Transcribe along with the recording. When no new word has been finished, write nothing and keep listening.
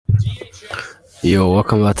Yo,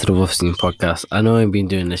 welcome back to the Wolf Scene podcast. I know I've been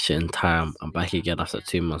doing this shit in time. I'm back again after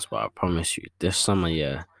 2 months, but I promise you, this summer,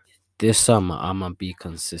 I'm gonna be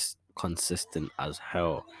consistent as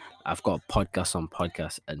hell. I've got podcast on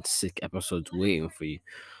podcast and sick episodes waiting for you.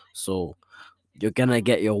 So you're gonna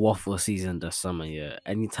get your waffle season this summer, yeah.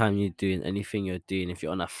 Anytime you're doing anything you're doing, if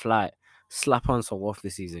you're on a flight, slap on some waffle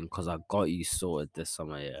season because I got you sorted this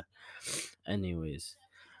summer, yeah. Anyways,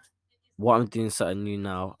 what I'm doing something new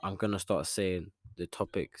now. I'm gonna start saying the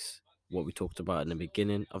topics, what we talked about in the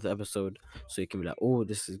beginning of the episode, so you can be like, oh,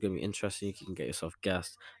 this is gonna be interesting. You can get yourself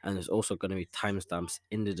gassed, and there's also gonna be timestamps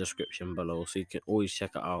in the description below, so you can always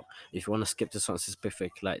check it out. If you want to skip to something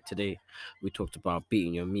specific, like today, we talked about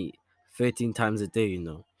beating your meat 13 times a day.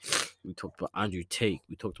 We talked about Andrew Tate.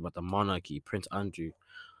 We talked about the monarchy, Prince Andrew.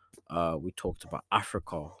 We talked about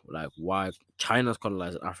Africa, like why China's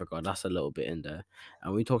colonizing Africa. That's a little bit in there,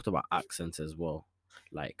 and we talked about accents as well,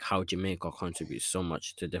 like how Jamaica contributes so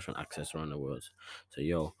much to different accents around the world. So if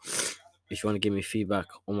you want to give me feedback,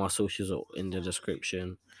 all my socials are in the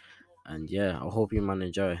description, and yeah, I hope you man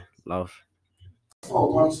enjoy. Love.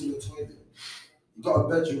 Oh, once in the toilet. You got a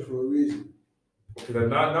bedroom for a reason. Okay, then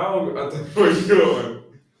now I don't know what you want.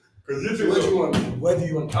 Because you What do think you want? Where do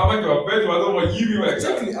you want? I went to a bedroom, I don't know what you mean by that.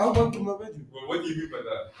 Exactly, I want to my bedroom. Well, what do you mean by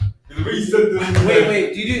that? Because the way you said this.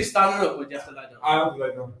 Wait, do you do it standing up or do you have to lie down? I have to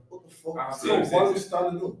lie down. What the fuck? I have to So, sit. why are you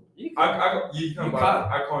standing up? You You can, You but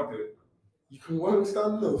can't. I can't do it. You can work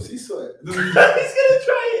standing up. See, sweat. It doesn't He's gonna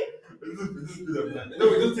try it. do that, man. No,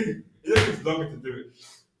 it just takes longer to do it.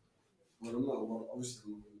 Well, I'm not. Well, obviously,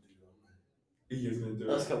 I'm not going to do that, man. He is going to do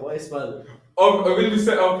That's it. good. Why is smiling? Oh, I'm going to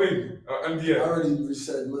reset our thing. I MDF. already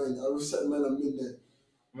reset mine. I reset mine at midnight.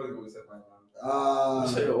 I'm going to go reset mine, man.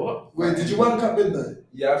 So you're what? Wait, did you wank at midnight?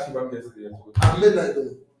 Yeah, I actually went yesterday as well. At midnight,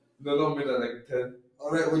 though. No, not midnight, like 10.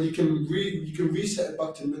 Alright, well, you can reset it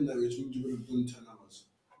back to midnight, which means you would have done 10 hours.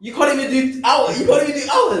 You can't even do hours. You can't even do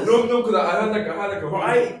hours. No, because I had like a I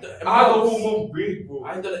I had a whole month break, bro. I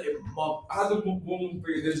ain't done it in months. I had a 1 month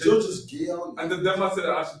break. You're just gay, aren't you? And then I said that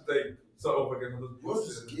I should like start over again. You're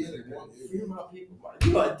just gay, man. Free amount of people, man.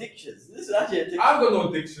 You got addictions. This is actually addiction. I've got no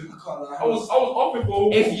addiction. I can't lie. I was off it for.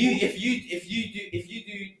 If you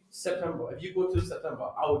do September, if you go to September,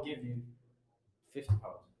 I will give you £50.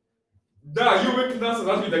 Nah, you're making that so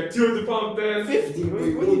that's like £200 there. 50. Wait, What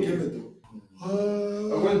we do don't you give do? it, though. I'm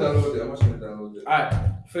going to download it. I'm actually going to download it. Alright,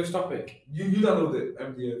 first topic. You download it,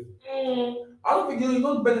 MDF. I don't think you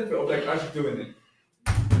know the benefit of like actually doing it.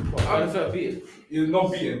 What? I prefer being. You're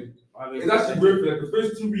not beating. I mean, It's actually worth it. Like the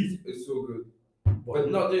first 2 weeks, it's so good.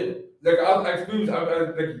 but not doing it. Like I experienced,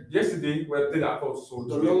 like yesterday when I did it, I felt so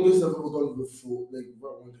The good. longest I've ever gone before, like,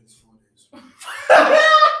 right one is 4 days.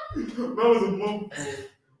 That was a month. Bro.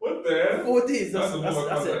 What the hell? 4 days. That's That's a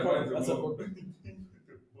month. it. Bro. That's a month.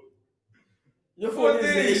 Your 4 4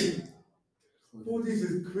 days. days. is the issue. 4 days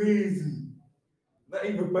is crazy. Not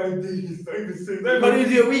even 5 days. Not even 6. Not even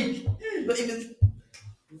do a week. Not even.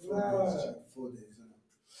 4 days,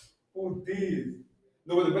 4 days.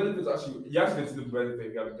 No, but the benefits actually, you actually get to the benefit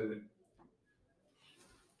if you haven't done it.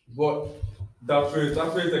 But that first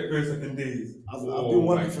like first second days. I've oh been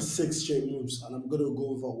my wanking for 6 straight moves, and I'm gonna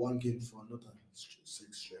go without one game for another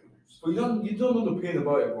 6 straight moves. But you don't know the pain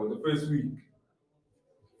about it, bro. The first week.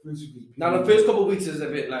 First week is pain. Now the first couple of weeks is a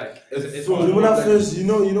bit like It's You so know when I like- first, you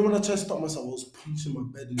know when I tried to stop myself, I was punching my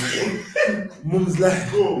bed in the Mum's like,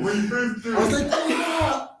 Bro, when you first do it, I was like,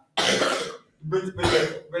 ah! when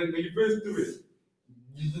you first do it,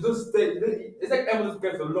 you just stay. It's like everyone just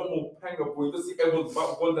gets a lot more pang up, bro. You just see everyone's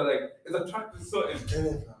wonder like it's attracted to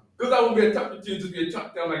certain. Because I won't be attracted to you, just be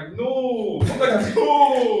attracted. I'm like, no. I'm like,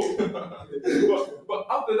 no. but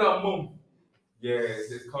after that month, yeah,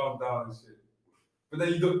 it's calmed down and shit. But then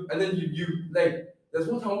you don't, and then you like, there's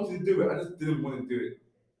one time I wanted to do it, I just didn't want to do it.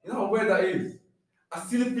 You know how weird that is? I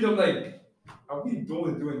see the feeling, I'm like, I really don't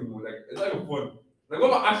want to do it anymore. Like, it's not even fun. Like,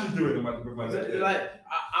 what am I actually doing with my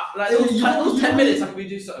like those 10 minutes after we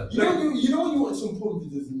do something. You know when you watch some porn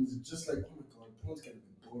videos and it's just like, oh my god, porn's getting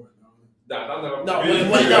boring now. That's never No, been-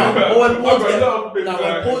 when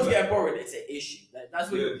I've porns get boring, it's an issue. Like that's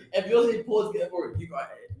what if you're saying porns get boring, you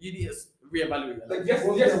need to reevaluate that. Like, yes.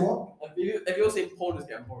 If you're saying porn is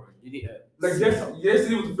getting boring, you need to Like,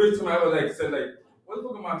 yesterday was the first time I ever like said like, what the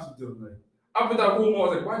fuck am I actually doing? Like, after that whole month, I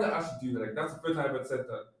was like, why did I actually do that? Like, that's the first time I ever said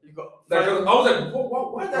that. You got Like, I was like,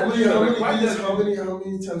 why did I do that? Like, why did I? How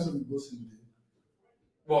many times have you busted me?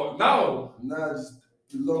 Well, now Nah, just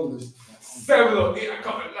the longest. 7 or 8. I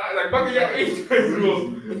can't lie. Like back in your 8 years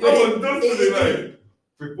old, I was done to like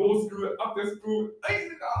before school, after school.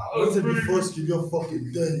 What's it before school? You're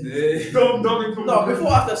fucking dead. Don't No,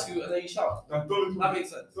 before after school, and then you shout. Don't That makes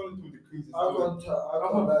sense. Don't do the crazy I stuff.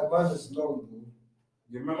 got like mine is long, bro.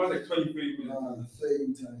 You remember like 20, 30 minutes? Nah,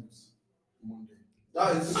 13 times Monday.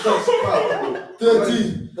 That is just crap.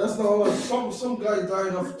 13. That's not what. Some guy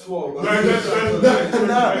died of 12.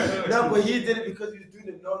 Nah, but he did it because he was doing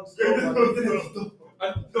it non-stop. Yeah, man. He didn't stop. I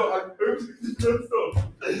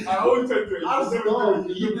always tell you. I stopped.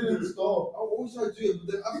 He didn't stop. I always try to do it,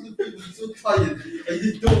 but then after the people are so tired and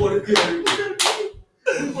you don't want to do it.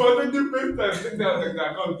 But I think the first time, think that like that, I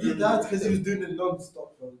can't do He it. died because he was doing it non-stop,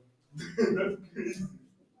 bro. That's crazy.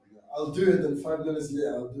 I'll do it, then 5 minutes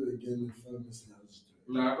later, I'll do it again, and 5 minutes later, I'll just do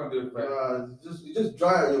it. Nah, I can't do it. Nah, You just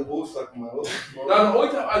dry out your ball sack, man. the only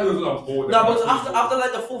time I do is when I'm bored. No, but after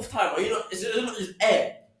like the 4th time, are you not? It's not just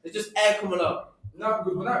air. It's just air coming out. No,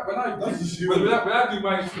 because when I That's just you. when I do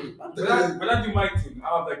my thing, when I do my thing, I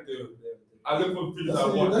have like I look for videos That's I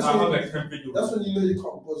when want. you- I that's have when like 10 videos. That's when you know you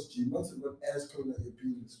can't bust G. Not when air's coming out your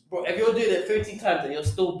penis. Bro, if you're doing it 13 times and you're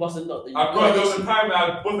still busting up, then I've got those time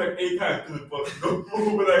I bust like 8 times to the bus. No,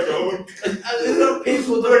 but like a whole, it's not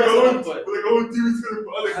painful to like a bust whole, up, but like a whole TV to the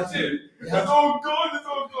bus. Like That's shit. it. It's all gone. It's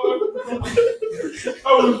all gone. I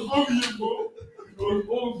was bugging you, bro. It was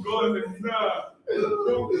all gone. Like nah.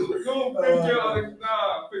 No, thank you. I was like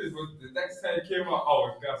nah. Finish. But the next time it came out, I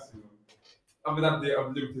was gassed. You know. I mean, I've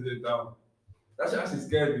limited it down. That shit actually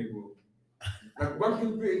scared me, bro. Like, one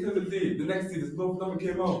can be into the day, the next day, there's nothing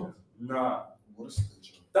came out. Nah. What a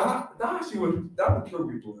stitch. That actually would kill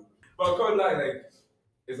people. But I can't lie, like,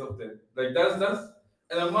 it's up there. Like, that's,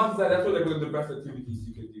 and a man's side, I feel like one of the best activities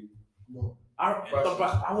you could do. No.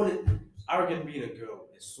 I wouldn't. Arrogant being a girl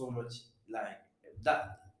is so much like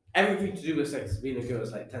that. Everything to do with sex, being a girl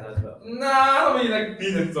is like 10 times better. Nah, I don't mean like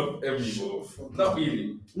being and stuff everywhere. Not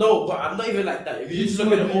really. No, but I'm not even like that. If you just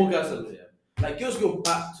look at the orgasm, yeah. Like girls go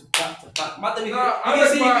back to back to back. Man,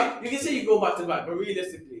 you can say you go back to back, but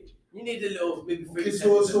realistically, you need a little maybe 30 Okay,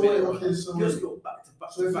 seconds. so wait, okay, so Girls wait. go back to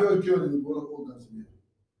back So to if back. you're a girl and you want to orgasm,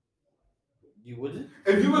 You wouldn't?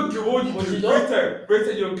 If you would give what you Would do, you not? great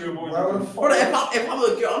time you'll give what why you would do. the Bro, fuck? if I'm a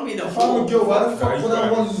girl, I'm being a If I'm a girl, why the fuck Guys, would I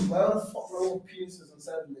guys. want? Why the fuck would I want penises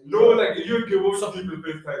inside me? No, like, if you give what you do for the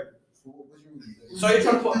first time, So what would you do? So you're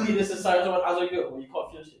trying to put a penis inside someone as a girl when you can't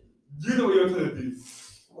feel shit. you know what you're trying to do.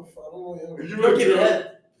 What the fuck? I don't know. If you You're were giving girl, head.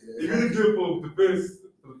 if you didn't do it for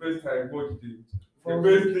the first time, what you do? The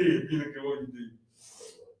first day, you didn't get what you do.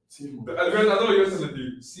 See, I know what you're trying to do.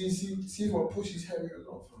 see if my pussy's heavy or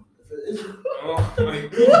not. Fam. If it isn't, Oh my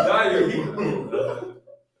god,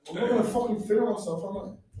 I'm not gonna fucking feel myself, am I?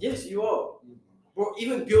 Yes, you are. Bro,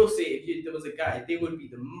 even girls say if there was a guy, they would be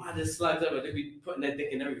the maddest slags ever. They'd be putting their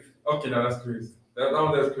dick in everything. Okay, now that's crazy.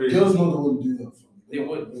 That's crazy. Girls know they wouldn't do that. Fam. They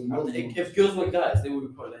would. know they wouldn't. If girls were guys, they would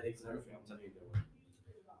be putting their dicks in everything. I'm telling you. They would.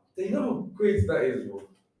 They know how crazy that is, bro.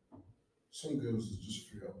 Some girls is just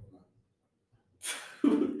free up.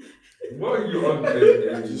 What are you on Like,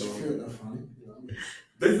 there? just free up that funny. You know what I mean?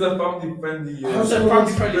 This is a family friendly. I have It's a someone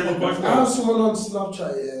family-friendly on- podcast. I have someone on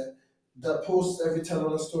Snapchat, yeah, that posts every time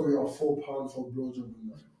on a story of £4 for a blowjob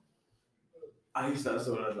and that. I used to have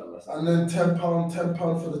someone like that last time. And then £10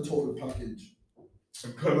 for the total package.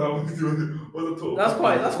 Because I was doing what's the talk? That's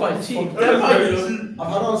quite cheap. Fuck. They're fine, you know.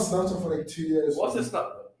 I've had it on Snapchat for like 2 years. What's this snap?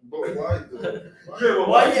 But why though? Yeah, but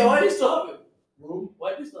Why do you still have it? Bro, Why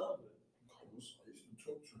do you still have it? I used to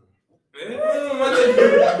talk to her.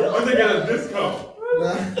 Why they get a discount? Nah.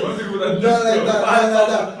 Why they get a No, like discount?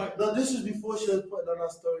 that. No, this was before she was putting on her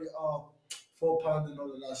story, £4 and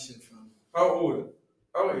all of that shit, fam. How old?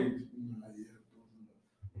 How age? Nah, yeah.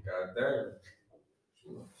 God damn. It's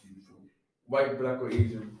not cute, fam. White, black, or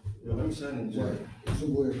Asian? Yo, I'm saying White. It's a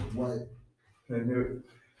word, white. Can never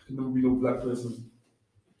be no black person.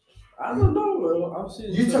 I don't know, bro. I'm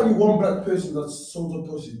seeing. You tell me one black person that's sold a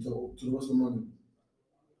pussy to the rest of the money.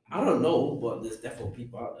 I don't know, but there's definitely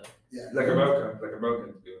people out there. Yeah. Like American,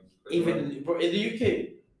 to be honest. Like Even American. bro, in the UK,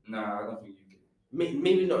 Nah, I don't think UK.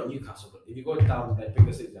 maybe not Newcastle, but if you go down like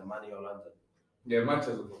bigger cities like Manny or London, Yeah,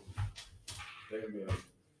 Manchester. Bro. there you go.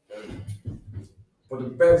 But the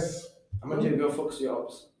best, Imagine a girl fucks you up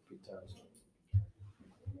big times.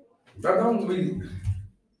 that don't really.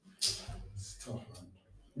 It's tough, man.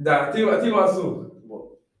 Nah, I tell you what I saw. What?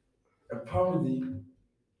 Apparently,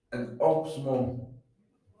 an ops mom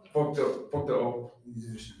fucked it up.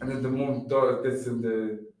 Yeah, shit. And then the mom daughter this and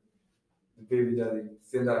the baby daddy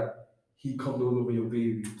saying that he comes all over your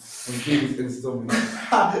baby when baby's in the stomach.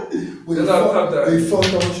 Wait, Then I'll have that. they fucked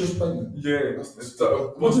her when she was pregnant. Yeah, That's and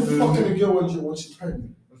start What's the busting fucking a girl when she's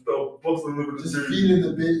pregnant? over the Just baby. feeling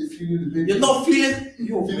the baby. You're not feeling.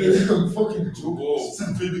 You're weird. feeling the fucking joke. Whoa,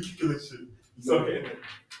 some baby kicking and shit. Suck it in it.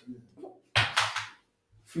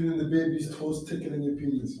 Feeling the baby's toes tickling your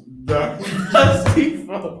penis. That's too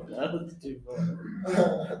far. That's too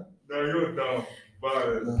far. No, you're dumb.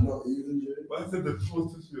 But No, not even, Jay. I said the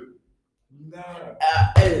toaster shit. Nah.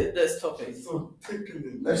 Hey, next topic. It's so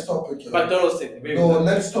tickling. Next topic, yeah. McDonald's thing. No,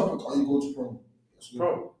 next topic. Are you going to prom?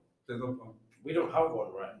 Prom. There's no problem. We don't have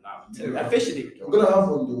one right now. Yeah. Officially, we I'm don't. gonna have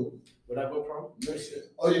one though. Would I go prom? Next year.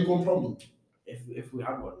 Are you going prom? If we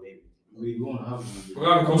had one, maybe. We won't have We're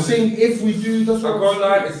gonna I'm come saying if we do, that's I what can't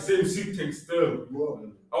lie, it's the same suit thing still. What?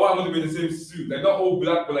 I want them to be in the same suit. Like, not all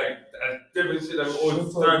black, but like, different shit that we all Shut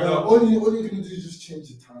up, stand man. up. All you're gonna do is just change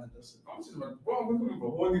the time. That's it. I'm just like, what am I looking for?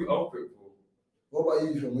 A whole new outfit, bro. What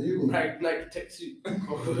about you, fam? Are you going? Like tech suit.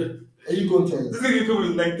 Are you going to? This nigga coming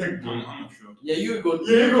with Nike Tech, bro. I'm not sure. Yeah, you would go.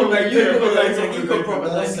 Yeah, you go like you that, would go like like that, you go prom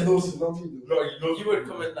at That's like Wilson, not you. No, you know. You would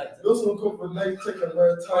come in like Wilson will come for night tech and wear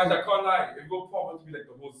a I tie. can't lie. If you go prom, to be like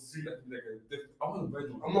the whole suit, that be like a different. I want to wear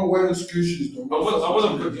them. I'm not wearing school shoes though. I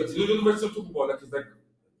want to. You know the rest of talking about like it's like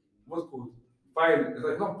what's it called violet. It's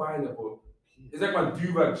like not violet, but it's like my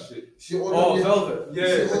do-rag shit. See all oh them velvet.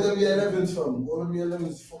 Yeah. See all them year 11s, fam. All them year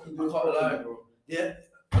 11s fucking I doing can't lie, bro. Yeah.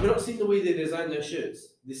 Have you not seen the way they designed their shirts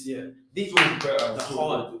this year? These So better. the so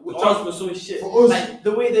hard. better. Ours was so shit. For us- Like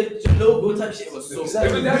the way the logo type shit was so.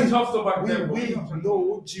 Exactly. Even that tough stuff back then, bro.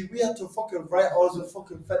 no, G, we had to fucking write ours with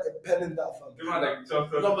fucking pen in that, fam. They had like tough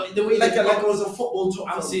stuff. No, but the way Like they, it was a football top.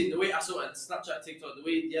 I'm fam. seeing the way I saw it on Snapchat, TikTok, the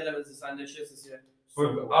way the 11s designed their shirts this year.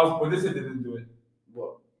 But they said they didn't do it.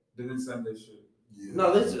 What? They didn't send their shit. Yeah.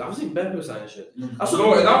 No, this I've seen Beppo sign shit. I saw.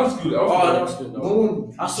 No, that was good. That was Oh, good. that was good. No No.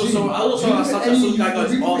 one. I saw G, some. I also you saw think Snapchat. any- Some guy got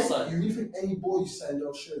his you all think- signed. You really think any boys signed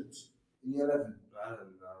our shirts in year 11?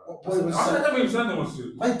 What boy was I signed? never even sent them one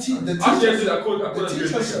suit. My the Actually, I teacher, did. I couldn't do the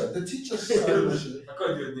it. teacher signed my shirt. I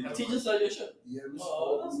couldn't do it. A teacher signed your shirt. Yeah, Miss.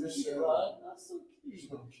 Oh, that's Miss, cute, man. That's so It's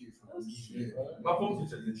cute. not cute, fam. That's It's cute, yeah. man. My phone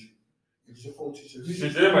teacher did. It's your phone teacher. She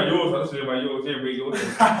did my yours. I just did my yours. She did yours.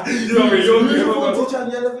 You know, Who's yours- your yours- phone teacher in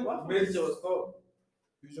year 11? My phone teacher was cold.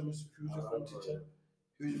 Who's your phone teacher?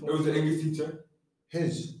 Who's It your was phone an English teacher.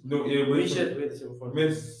 His. No, yeah, We wait. shared the same phone.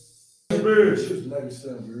 Miss. She was like,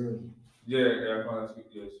 sir, real. Yeah, I can't speak.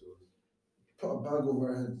 Yeah, sure. Put a bag over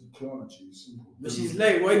her head, Clara, G, simple. But she's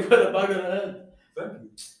late. Why you put a bag on her head? Thank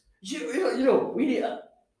you. You know, we need.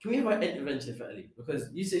 Can we have an intervention for Ellie? Because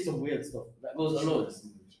you say some weird stuff that goes unnoticed.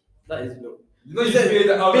 That is no. You know you Is it made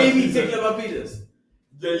that out. Baby tickling my penis.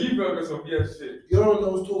 Yeah, you got some yeah shit. You know what I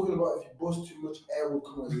was talking about? If you bust too much, air will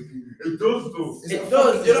come out of your penis. It does though. Is It a does.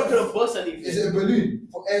 fucking- You're not gonna bust anything. Is it a balloon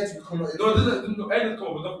for air to come out? No, it doesn't. No, anything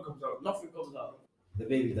comes, but nothing comes out. Nothing comes out. The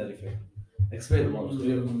baby daddy thing. Explain it, mom.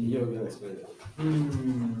 You're gonna explain it.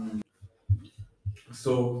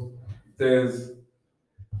 So there's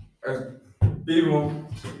a baby mom,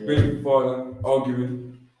 baby father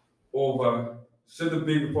arguing over should the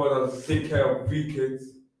baby father take care of 3 kids,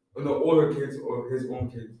 or not all her kids or his own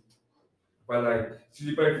kids. But like, should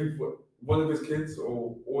he buy food for one of his kids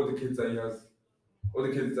or all the kids that he has, all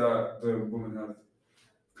the kids that the woman has?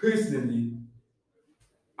 Personally,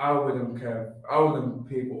 I wouldn't care. I wouldn't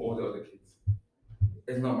pay for all the other kids.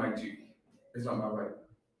 It's not my duty. It's not my right.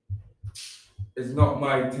 It's not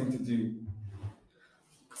my thing to do.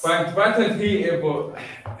 Fans hate it, but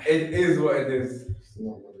it is what it is. It's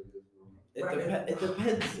not what it is, bro. It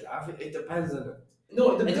depends. I think it depends on it.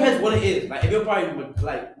 No, It depends what it is. Like if you're buying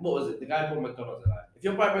like what was it? The guy bought McDonald's. Like if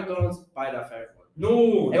you're buying McDonald's, buy that for everyone.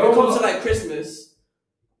 No, If it comes to like Christmas,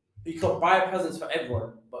 you can buy presents for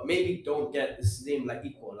everyone, but maybe don't get the same like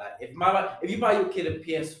equal. Like if you buy your kid a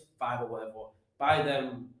PS5 or whatever, buy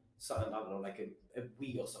them something, I don't know, like a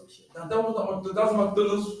Wii or some shit. Now, that's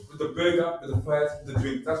McDonald's with the burger, with the fries, with the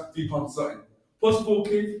drink. That's £3 something. Plus 4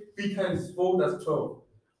 kids, 3 times 4, that's 12.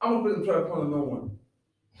 I'm not putting £12 on no one.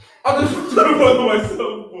 I'm just putting £12 on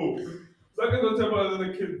myself, bro. So I can go £12 on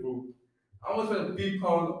a kid, bro. I'm gonna spend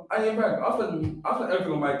 £3. I ain't back. I'll spend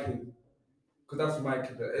everything on my kid. Because that's my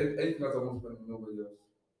kid. Anything else I won't spend on nobody else.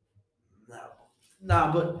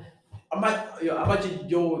 Nah, but imagine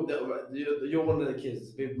you're one of the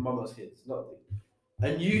kids, baby mama's kids, not the,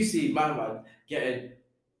 and you see my man getting.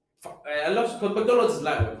 I love because McDonald's is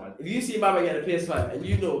lightweight, man. If you see my man getting a PS5 and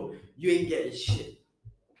you know you ain't getting shit,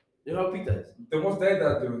 you know how big that is? Then what's their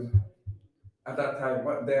dad doing? At that time,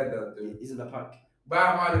 what their dad doing? He's in a pack.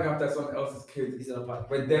 Why am I looking after someone else's kid? He's in a pack.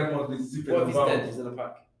 When their mom is super What if he's involved? dead? He's in a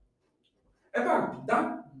pack. In fact,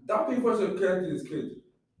 that people should care to his kid.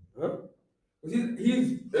 Huh?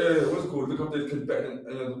 He's what's it called? Look after his kid better than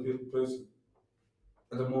any other person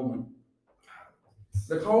at the moment.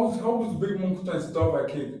 Like how was Big Mom trying to starve a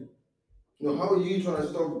kid? No, how are you trying to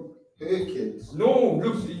stop her kids? No,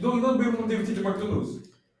 look, you don't Big Mom didn't teach him McDonald's.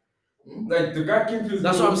 Like the guy came to his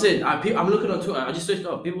That's door. what I'm saying. I'm looking on Twitter. I just searched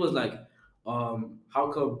up. People was like,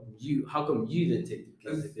 how come you didn't take the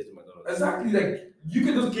kids to McDonald's? Exactly, like you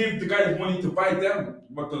can just give the guy money to buy them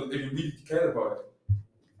McDonald's if you really care about it.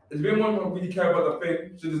 If anyone really care about the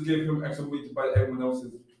thing, should just give him extra money to buy everyone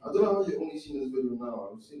else's. I don't know how you only seen this video now.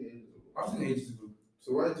 I've seen it ages ago. I've seen it ages ago.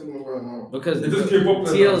 So why are you talking about it now? Because It just came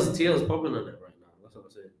popular. TL's popping on it right now. That's what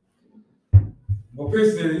I'm saying. But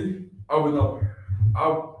personally, I would not.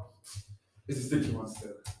 It's a sticky one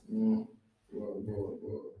still. Well.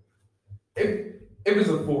 If it's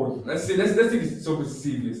a phone, let's take it super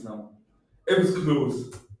serious now. If it's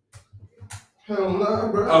close, Hell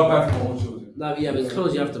nah, bro. I'll buy for my own children. No, yeah, but it's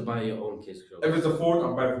clothes. You have to buy your own kids' clothes. If it's a phone,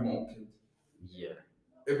 I'll buy for my own kid. Yeah.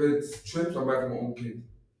 If it's trips, I'll buy for my own kid.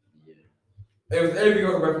 Yeah. If it's anything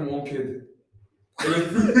else, I'll buy for my own kid. If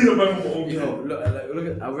it's food, I'll buy for my own kid. Yo, look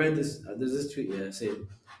at. I read this. There's this tweet here saying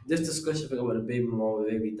this discussion thing about the baby mama,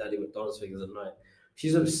 baby daddy McDonald's thing is annoying.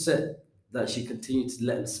 She's upset that she continued to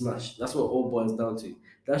let him smash. That's what it all boils down to.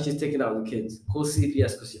 Now she's taking out the kids. Call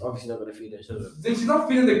CPS because she's obviously not gonna feed their children. Then she's not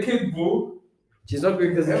feeding the kid, bro. She's not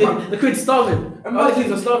because Emma- the kid's starving. All the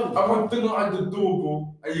kids are starving. I'm dinner at the door,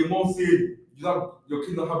 bro, and your mom said your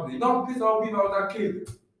kid not happy. No, please, I'll be about that kid.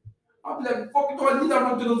 I'll be like, fuck it, I need that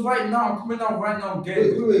McDonald's right now. I'm coming out right now, get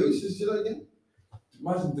it. Wait, say that again?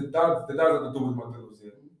 Imagine the dad's at the door with McDonald's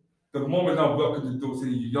here. The mom is now blocking the door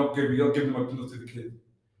saying you're giving McDonald's to the kid.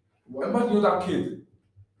 Imagine you're that kid.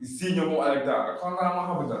 You see your mom like that. I'm not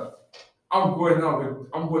having that. I'm going out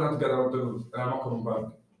to get that McDonald's and I'm not coming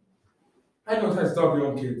back. I don't try to stop your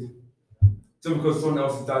own kid. Just because someone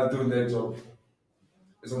else's dad's doing their job.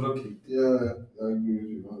 It's unlucky. Yeah, I agree with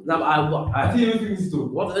you, man. No, but I think even things do.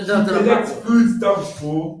 what the She dad collects food stamps,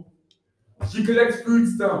 bro. She collects food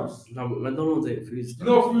stamps. No, but McDonald's ain't food. You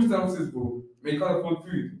know what food stamps is, bro? But you can't afford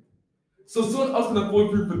food. So someone else can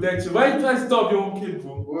afford food for their child. Why are you trying to stop your own kid,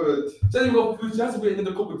 bro? What? She hasn't got food. She has to wait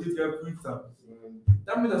another couple of days to get food stamps.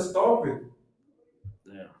 That means they're starving.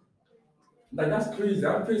 Yeah. Like that's crazy.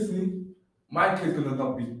 I personally, my kid's gonna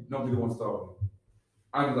not be the one starving.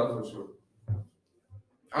 I know that for sure.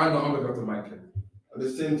 I know I'm looking after my kid. At the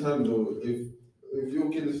same time, though, if your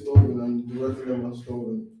kid is starving and the rest of them are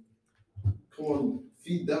starving, come on,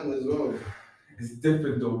 feed them as well. It's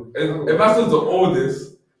different though. If I was the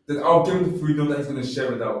oldest, then I'll give him the freedom that he's gonna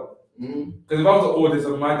share it out. Mm-hmm. Because if I was the oldest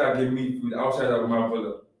and my dad gave me food, I'll share that with my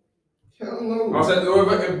brother. Hell no. I'll share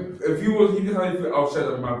if he didn't have any food, I'll share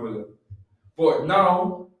that with my brother. But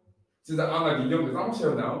now, since I'm like the youngest, I'm not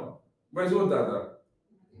sharing that out. Where's your dad at?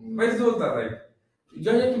 Where's your dad like?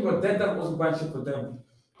 You're thinking about their dad wasn't buying shit for them.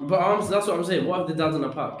 But that's what I'm saying. What if the dad's in a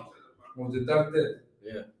park? Was the dad dead?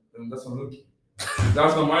 Yeah. Then that's unlucky.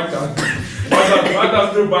 That's not my dad. My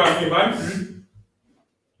dad's still buying me my food.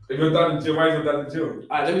 If your dad in jail, why is your dad in jail?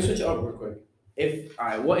 Alright, let me switch it up real quick.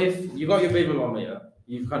 What if you got your baby mama, yeah?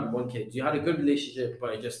 You've had one kid. You had a good relationship,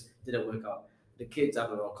 but it just didn't work out. The kid's, I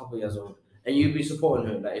don't know, a couple years old, and you'd be supporting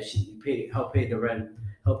her, like if she help pay the rent,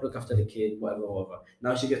 help look after the kid, whatever.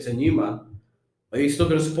 Now she gets a new man. Are you still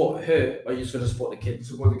gonna support her, or are you just gonna support the kid?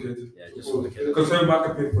 Support the kid. Yeah, just support the kid. Because her back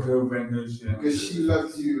can pay for her rent, her shit. Because she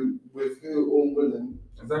left you with her own willing.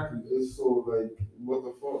 Exactly. It's so like, what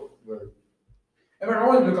the fuck? Like, I mean, I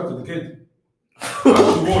want to look after the kid.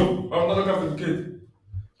 I'm not looking after the kid.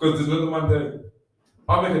 Because there's another man there.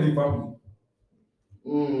 I'll make a new family.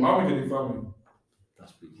 I'll make a new family.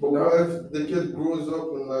 That's pretty. but what if the kid grows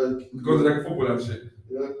up and like, Go to like football and shit.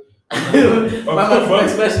 yeah, My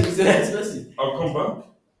man's next Messi. He's the next Messi. I'll come back.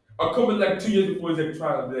 I'll come in like 2 years before his like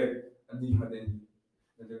trial. I'll be like, and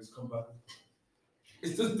then just come back.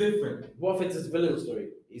 It's just different. What if it's his villain story?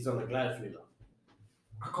 He's on a glide free now.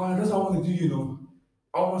 I can't, that's what I want to do, you know.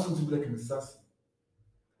 I want someone to be like an assassin.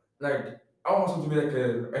 Like, I want someone to be like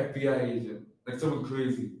an FBI agent. Like someone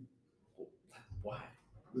crazy. Why?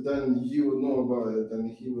 but then he would know about it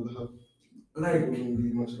and he would have, Like, wouldn't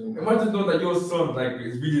be much of an- imagine knowing that your son like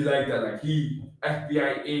is really like that. Like he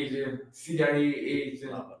FBI agent, CIA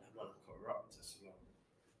agent. Nah, but that man corrupt as well.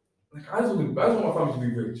 Like I just want my family to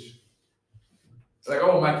be rich. Like I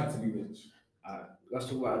want my kids to be rich. Let's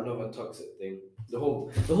talk about another toxic thing. The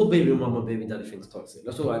whole baby mama, baby daddy thing's toxic.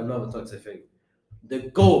 Let's talk about another toxic thing. The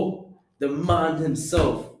GOAT, the man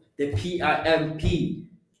himself, the PIMP,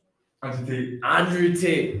 Andrew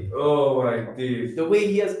Tate. Oh my days. The way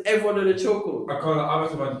he has everyone in a chokehold. I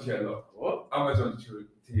must have Andrew Tate a lot. What? I must have Andrew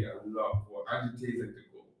Tate a lot. But Andrew Tate is a good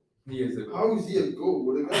goal. He is a good. How is he a goat?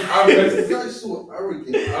 Well, I'm the guy's so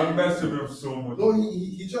arrogant. I mess with him so much. No,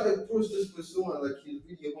 he tried to approach this persona like he's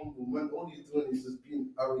really humble. Man, all he's doing is just being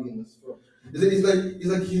arrogant as fuck. It's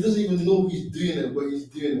like he doesn't even know he's doing it, but he's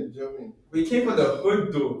doing it. Do you know what I mean? We came from the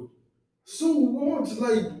hood though. So what?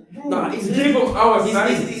 Like, bro. Nah, He gave up our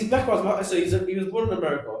side. He's backwards. So he was born in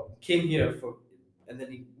America, came here and then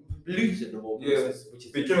he looted the whole process, which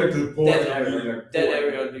is They came like to the port. dead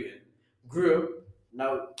area of Luton. Grew up,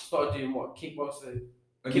 now started doing what? Kickboxing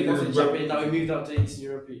champion, now he moved out to Eastern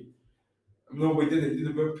Europe. No, but he did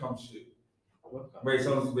the webcam shit. Where he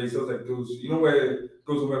sounds like those, you know where it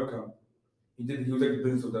goes on webcam? He was like the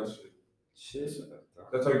business of that shit. Shit.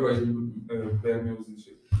 That's how he got his bare meals and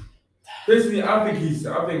shit. Basically, I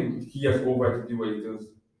think he has all right to do what he does.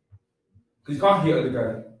 Because you can't hate other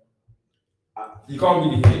guy. You can't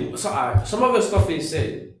really hate. So, some of the stuff he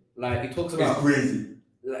said, like he talks It's about, crazy.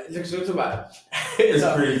 like he talks about, It's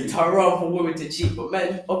crazy. It's haram for women to cheat, but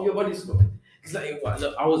man, up your body stuff. It's like what?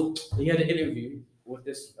 Look, he had an interview with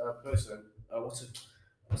this person. What's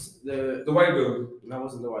the The white girl, that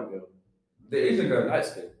wasn't the white girl. the Asian guy. Light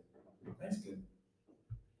skin. Nice kid.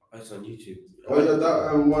 It's on YouTube. Oh yeah,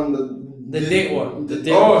 that one. The date one. The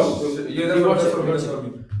date Oh, one. yeah, You that's watch what it, that's what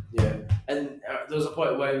me. Yeah, and there was a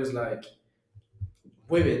point where it was like,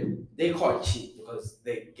 women, they can't cheat because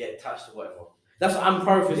they get attached to whatever. That's what I'm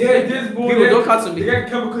paraphrasing. Yeah, it is, bro. People don't cancel They me. get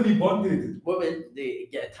chemically bonded. Women, they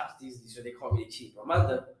get attached easily, so they can't really cheat. But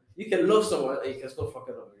man, you can love someone and you can still fuck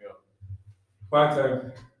another girl. Part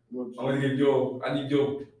time. What? I'm gonna give I need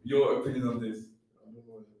your opinion on this.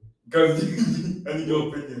 Because I need your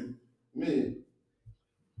opinion. Me.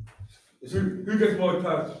 Who gets more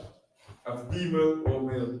attached? A female or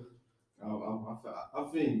male? I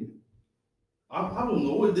think. I don't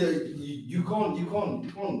know. You can't. You know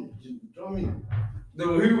what I mean?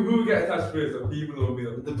 No, who would get attached first? A female or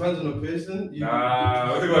male? It depends on the person.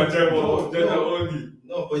 Nah, what about gender only?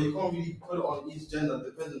 No, but you can't really put it on each gender.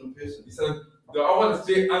 It depends on the person. You said, no, I want a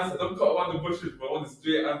straight answer. Don't cut around the bushes, but I want a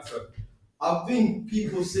straight answer. I think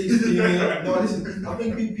people say female. No, listen. I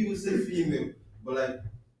think people say female, but like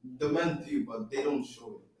the men do, but they don't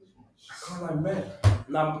show it as much. I can't like men.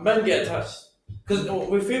 Now, men get attached. Because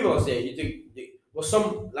with females, yeah, you think, well,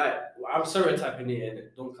 some, like, I'm stereotyping here and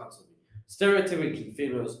don't cancel me. Stereotypically,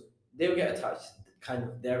 females, they'll get attached kind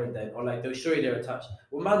of there and then, or like they'll show you they're attached.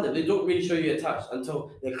 Well, man, they don't really show you attached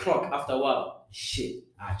until they clock after a while. Shit,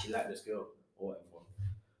 I actually like this girl, or whatever.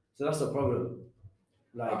 So that's the problem.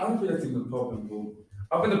 Like, I don't think that's even the problem, bro.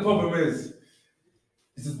 I think the problem is,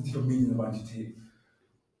 it's just a deeper meaning of Andrew Tate.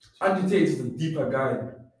 Andrew Tate is a deeper guy.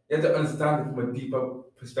 You have to understand it from a deeper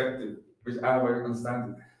perspective, which I don't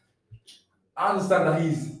understand it. I understand that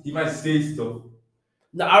he might say stuff.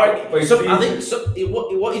 no, I But think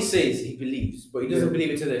what he says he believes, but he doesn't believe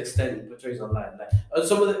it to the extent he portrays online. Like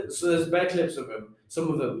so there's bad clips of him. Some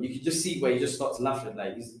of them you can just see where he just starts laughing.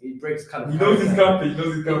 Like he breaks kind of. He knows his company.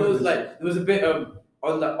 He knows, like there was a bit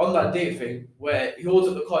on that date thing where he holds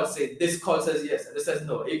up the card and says this card says yes and it says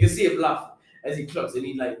no. You can see him laugh as he clocks and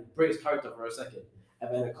he like breaks character for a second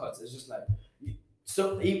and then it cuts. It's just like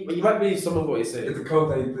so you might believe some of what he's saying, It's a cult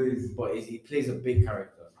that he plays. but he plays a big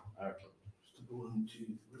character. I reckon.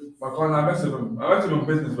 But I mess with him. I mess with him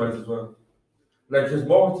business wise as well. Like his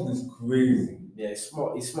marketing is crazy. Yeah, he's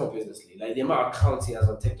smart businessly. Like the amount of accounts he has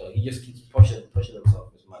on TikTok, he just keeps pushing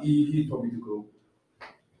himself. It's mad. He's probably to go.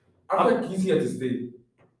 I think he's here to stay.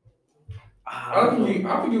 I I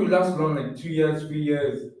think he will last long, like 2 years, 3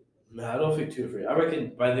 years. No, I don't think 2 or 3. I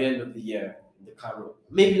reckon by the end of the year, the camera,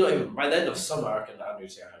 maybe not even by the end of summer, I reckon the Andrew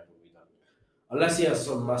Tate hype will be done. Unless he has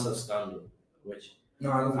some massive scandal, which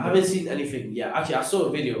No, I don't I think haven't seen anything yet. Actually, I saw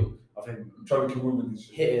a video of him trafficking women and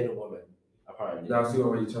shit. hitting a woman. Apparently, Yeah, I see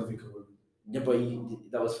already trafficking women. yeah,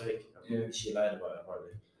 but that was fake. Yeah. She lied about it.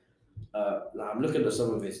 Apparently, now I'm looking at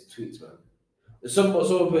some of his tweets, man. Some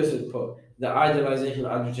person put the idolization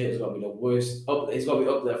of Andrew Tate has got to be the worst. It's got to be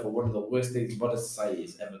up there for one of the worst things modern society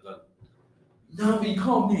has ever done. No, but you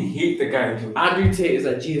can't really hate the guy, dude. Andrew Tate is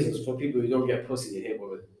like Jesus for people who don't get pussy and hate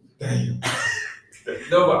women. Damn.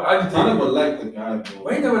 No, but Andrew I Tate. never liked the guy, bro.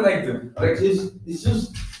 Why you never liked him? Like it's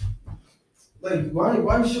just like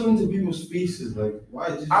why showing to people's faces? Like why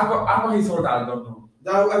just I got his whole that I don't know.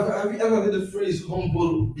 now have you ever heard the phrase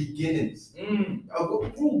humble beginnings?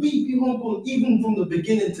 Bro, be humble even from the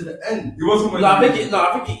beginning to the end. He wasn't No, I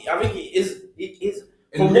think he is.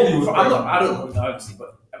 In the video, I don't know obviously,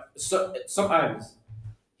 but sometimes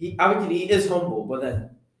I think he is humble, but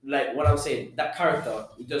then like what I'm saying, that character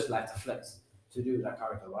he does like to flex to do that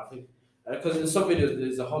character. But I think because in some videos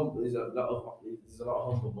there's a lot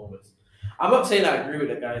of humble moments. I'm not saying I agree with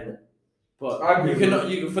the guy, but I agree you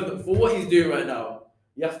cannot for what he's doing right now.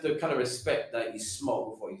 You have to kind of respect that he's smart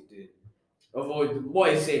with what he's doing. Otherwise,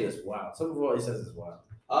 what he's saying is wild. Some of what he says is wild.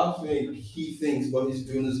 I think he thinks what he's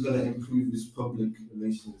doing is gonna improve his public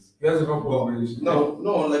relations. He has a couple of relations. No,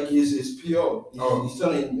 like his PR. He's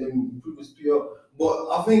trying to improve his PR. But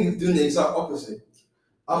I think he's doing the exact opposite.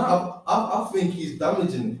 I think he's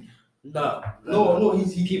damaging it. No,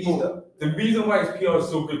 he's The reason why his PR is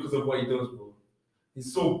so good because of what he does, bro.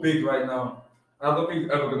 He's so big right now. And I don't think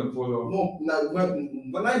he's ever gonna pull off. No, now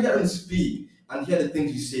when I hear him speak and hear the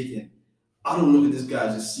things he's saying, I don't look at this guy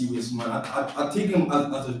as a serious man. I take him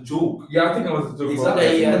as a joke. Yeah, I think it was a joke.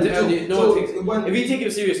 Exactly. If you take him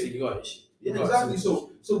seriously, you got it. Yeah, exactly. So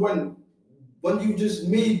when you just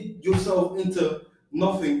made yourself into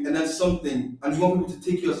nothing and then something, and you want people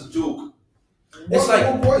to take you as a joke, it's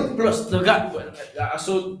like point? Plus the guy. I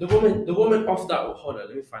saw the woman off that. Hold on,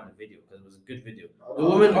 let me find the video because it was a good video. The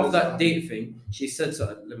woman off that date thing, she said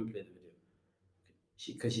something. Let me play the video.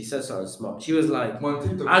 Because she said something smart. She was like,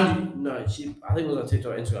 Andrew. No, I think it was on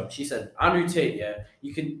TikTok or Instagram. She said, Andrew Tate, yeah,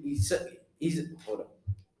 you can. He's hold on.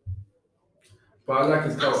 But I like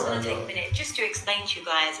his I'm just going to take a minute just to explain to you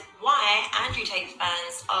guys why Andrew Tate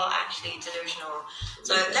fans are actually delusional.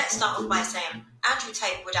 So let's start off by saying Andrew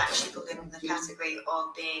Tate would actually put him in the category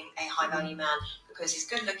of being a high value man because he's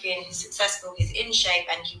good looking, he's successful, he's in shape,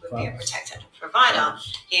 and he would be a protector and provider.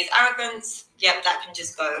 His arrogance, yep, that can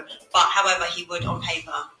just go. But however, he would on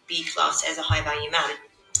paper be classed as a high value man.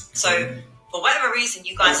 So for whatever reason,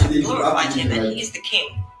 you guys have glorified him and he is the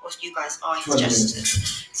king. Whilst you guys are his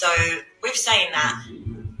jesters. So with saying that,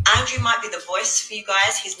 Andrew might be the voice for you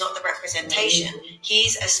guys. He's not the representation.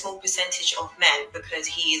 He's a small percentage of men because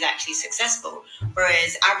he is actually successful.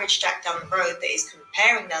 Whereas average Jack down the road that is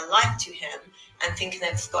comparing their life to him and thinking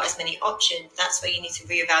they've got as many options, that's where you need to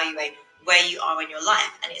reevaluate where you are in your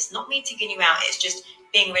life. And it's not me digging you out. It's just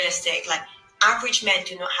being realistic. Like average men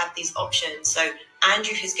do not have these options. So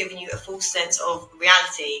Andrew has given you a false sense of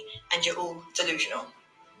reality and you're all delusional.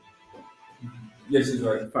 Yes, he's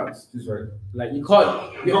right. Facts. He's right. Like you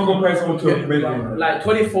can't compare someone to a million. Like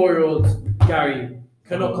 24-year-old Gary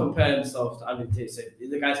cannot compare himself to Andrew Tate.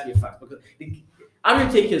 The guy's being facts because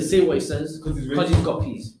Andrew Tate can say what he says because he's got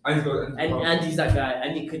peas and he's that guy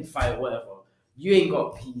and he can fight whatever. You ain't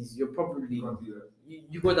got peas. You're probably you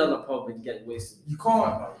go down the pub and get wasted. You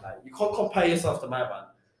can't compare yourself to my man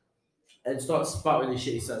and start spouting the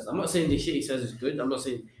shit he says. I'm not saying the shit he says is good. I'm not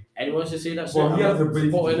saying anyone should say that shit. Well, he has a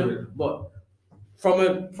big but from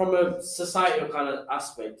a societal kind of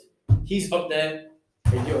aspect, he's up there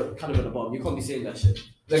and you're kind of at the bottom. You can't be saying that shit.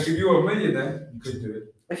 Like if you were a millionaire, you could do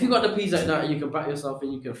it. If you got the peas like that and you can back yourself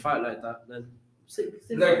and you can fight like that, then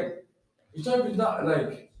like it's not even that.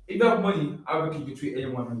 Like if you have money, I reckon you can treat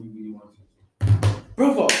anyone how you really want to.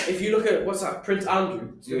 Brother, if you look at what's that, Prince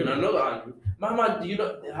Andrew, speaking of another Andrew, my man, do you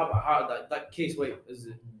know how that case? Wait, is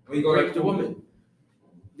it? When you got raped a woman.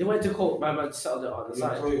 They went to court, my man settled it on the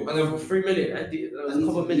side. And then for 3 million, and there was a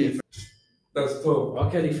couple of million. That's tough.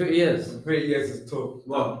 Okay, 30 years. 30 years is tough.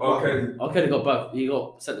 What? Okay, got back. He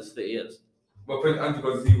got sentenced to 30 years. But Prince Andrew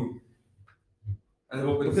got 0.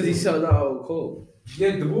 And because he settled out of court.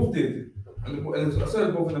 Yeah, they both did. And I saw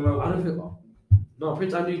them both in America. I don't think. No,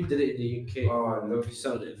 Prince Andrew did it in the UK. Oh, I love He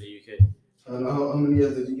settled it in the UK. And how many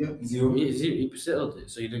years did you get? 0. He settled it,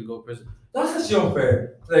 so he didn't go to prison. That's actually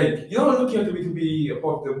unfair. Like, you're not looking at the way to be a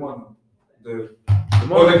part of the money. The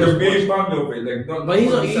main family of it. Like, not, but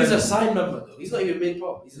he's a side member though. He's not even main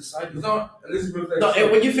part. He's a side member. He's not Elizabeth. Like, no,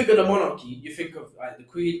 when you think of the monarchy, you think of like the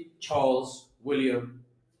Queen, Charles, William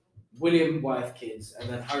wife, kids, and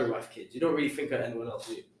then Harry wife, kids. You don't really think of anyone else,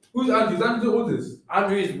 do you? Who's Andrew? Is Andrew the oldest?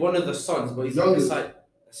 Andrew is one of the sons, but he's on the side.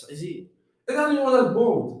 Is he? Is Andrew the one that's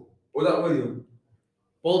bald? Or that William?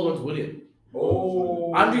 Bald one's William.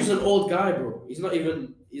 Oh. Andrew's an old guy, bro. He's not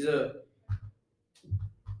even. He's the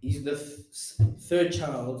third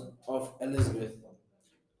child of Elizabeth.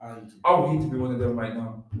 And I would hate to be one of them right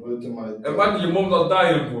now. Imagine your mom's not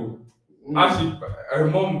dying, bro. Actually, her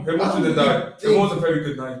mom should have died. Her mom's a very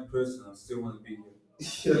good, nice person. I still want to be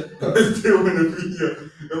here. I still want to be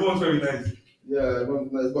here. Her mom's very nice. Yeah, her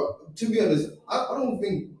mom's nice. But to be honest, I don't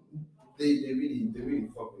think they really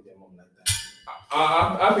fuck with their mom like that.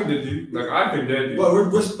 I think they do. Like, I think they do.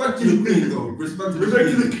 But respect to the queen, though. Respect to the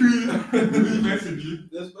queen. Message you.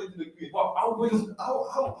 Respect to the queen. But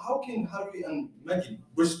how can Harry and Meghan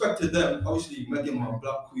respect to them? Obviously, Meghan, my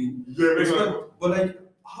black queen. Yeah, respect, but like,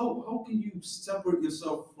 how can you separate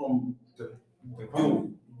yourself from your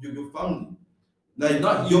family?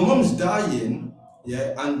 Like, your mom's dying,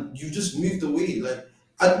 yeah, and you just moved away. Like,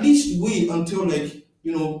 at least wait until like.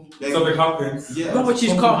 You know, like, something happens. Yeah. No, but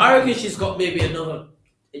she's got. I reckon she's got maybe another.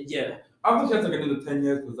 Yeah. I think she has like another 10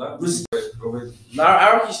 years because I. I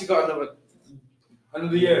reckon she got another.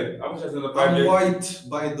 Another year. I wish I was another 5 I'm years. white,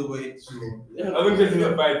 by the way. So I think it's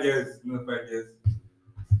another 5 years. Another 5 years.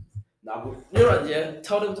 Nah, but you know what, yeah?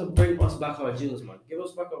 Tell them to bring us back our jewels, man. Give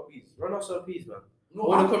us back our peas. Run us our peas, man. No,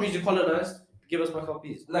 All the countries you colonized, give us back our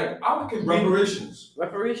peas. like African reparations.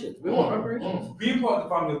 Reparations. We want reparations. being part of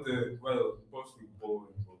the family of the supposed to be boring.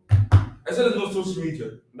 I said there's no social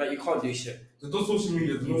media. But you can't do shit. There's no social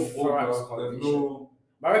media. There's no Forex Oprah. can't There's do no.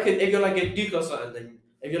 But I reckon if you're like a duke or something, then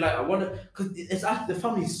if you're like, I want to, because it's actually, the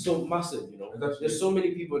family is so massive, you know. Exactly. There's so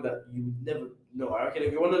many people that you would never know. I reckon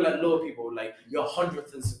if you want to like lower people, like you're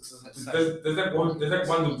 100th and success. There's like one of those that like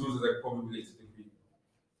probably relates to the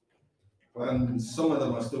Queen. And some of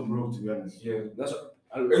them are still broke, to be honest. Yeah. That's what.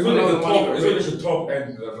 It's really the top. It's really the top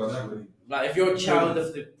end. Exactly. Like if you're a child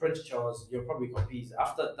of the Prince Charles, you're probably got peas.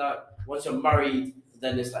 After that, once you're married,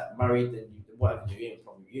 then it's like married, then you, whatever you ain't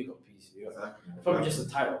probably you got peas. You got Exactly. probably just a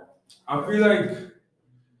title. I feel like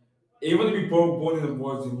even if you born in the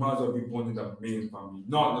boys, you might as well be born in the main family,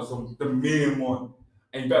 not the main one,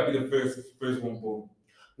 and you better be the first one born.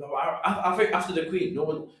 No, I think after the Queen, no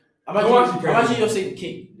one. No one actually cares. Imagine you're saying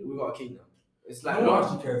king. We got a king now. It's like No one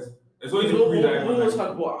actually cares. It's only the Queen that everyone almost likes.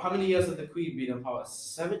 had what? How many years has the Queen been in power?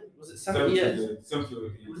 7? Was it 70 years? 70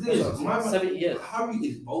 years. The thing is, my man, 70 years. Harry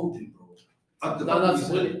is golden, bro. At the No, back, that's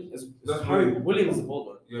he's- William. It's That's Harry. William. William is the bold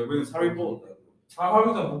one. Yeah, William's It's Harry Bold. How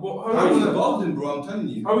is that? Harry is golden, bro. I'm telling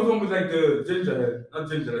you. How is one with like the ginger head? Not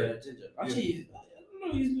ginger Yeah, head. Ginger. Actually, I don't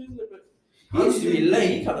know. He's losing a bit. He used to be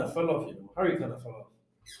late. He kind of fell off, you know. Harry kind of fell off.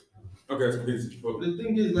 Okay, it's crazy. But the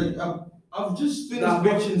thing is, like, I've just finished Nah,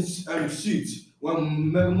 watching Suits when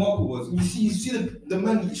Meghan Markle was. You see the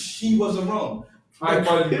man she was around. High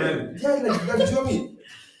quality men. Yeah, like, do you know what I mean?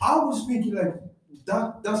 I was thinking like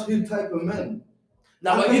that's his type of man.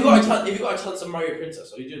 Now, but if you got a chance to marry a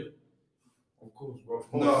princess, are you doing it? Of course, bro.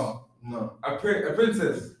 Of course. No. A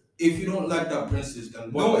princess. If you don't like that princess,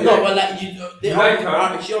 then No, what? No, but like you, they You like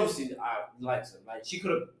are- her? She obviously likes her. Like she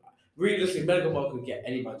could have realistically, Meghan Markle could get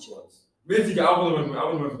any man she wants. Basically, I wouldn't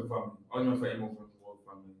went for the family. I wouldn't went for anyone from the world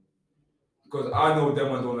family. Because I know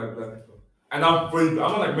them and don't like black people. And I'm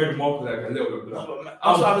not like Meghan Markle, like a little bit black.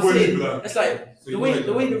 That's what I'm fully saying. black. It's like So the you way like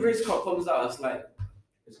the way that. the race card comes out. It's like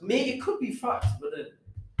maybe it could be facts, but then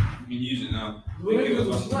You can use it now.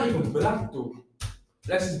 She's not even black though.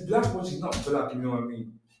 Like she's black, but she's not black. You know what I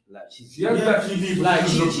mean? like she's She has black TV, but like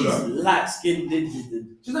she doesn't she's look black. light skinned.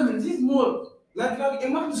 She's not even. She's more. Like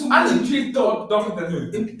imagine I somebody. think she's darker than her.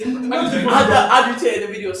 Imagine Andrew Tate in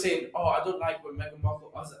the video saying, "Oh, I don't like when Meghan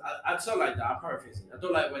Markle." I sound like that. I'm paraphrasing. I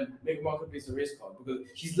don't like when Meghan Markle plays the race card because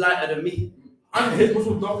she's lighter than me. And she's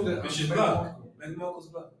also darker than. She's Meghan black. Markle. Meghan Markle's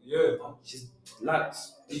black. Yeah. She's light.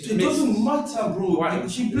 It doesn't matter, bro. Why?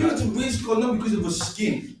 She plays the race card not because of her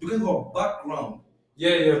skin, because of her background.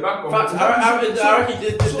 Yeah. Back on. Facts. I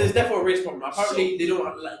reckon So- there's definitely a race problem. Apparently, they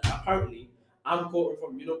don't like. Apparently, I'm quoting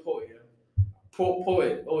from Poet. Yeah?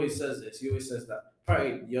 Poet always says this. He always says that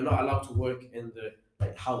apparently you're not allowed to work in the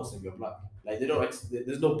house if you're black. Like they don't.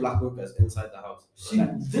 There's no black workers inside the house. See,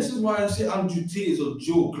 this is why I say Andrew Tate is a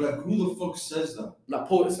joke. Like, who the fuck says that? Like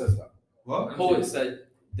Poet says that. What? Poet said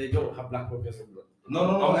they don't have black workers in the.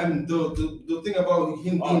 No. And the thing about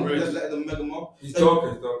him Oh, being really? like the Meghan Markle. He's like,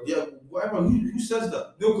 darker. Yeah, whatever. Who says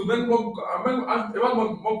that? No, because Meghan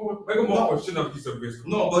Markle shouldn't have used a race card.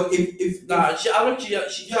 No, but if Nah, I don't.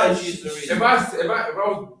 She tried to use the race. If I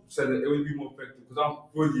was said it, it would be more effective because I'm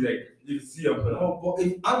fully like you can see I'm black. no, but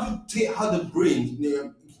if Andrew Tate had the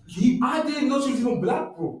brain, he I didn't know she was even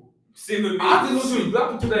black, bro. Same with me. I didn't know she was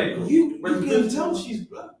black today. you When can tell she's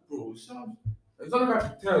black, bro. It's not like I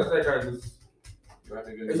can tell. It's like I just.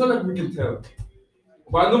 It's not like we can tell.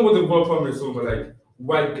 But I know what the world problem is. So, but like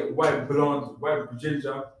white blonde, white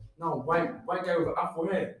ginger. No, white guy with afro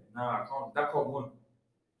hair. Nah, I can't. That can't win.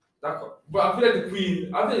 But I feel like the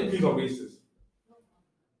queen. I think the queen's not racist.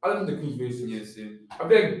 I don't think the queen's racist. Yes, yeah. I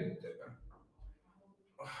think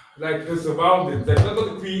like her surroundings, like not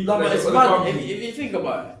the queen. No, like, but it's the mad. company. If you think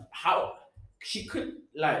about it, how she could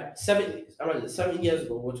like 70 years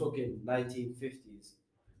ago. We're talking 1950s.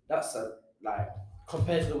 That's like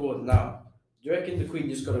compared to the world now. Do you reckon the Queen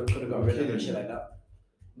just could have got rid of her shit like that?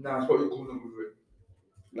 Nah, it's what you call them with it.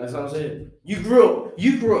 That's what I'm saying. You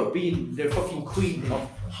grew up being the fucking queen of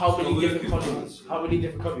how many different countries? How many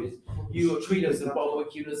different countries? You were queen of Zimbabwe,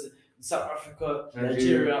 queen of South Africa,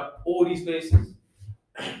 Nigeria, all these places.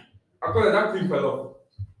 I feel like that queen fell off.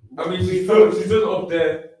 I mean, Queen she's still up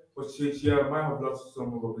there, but she might have lost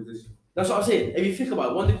some of her position. That's what I'm saying. If you think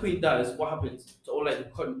about it, when the Queen dies, what happens to all like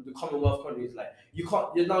the Commonwealth countries? Like you can't.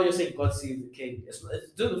 You're saying God save the king.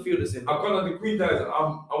 It doesn't feel the same. I feel like the queen dies.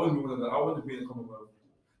 I wouldn't be one of them. I wouldn't be in the Commonwealth.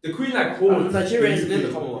 The queen like holds. Nigeria isn't in the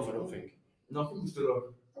UK. Commonwealth. I don't think. No, I think we still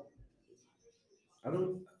are. I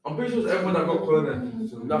don't. I'm pretty sure it's everyone that got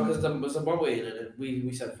colonized. No, because the Zimbabwe in it,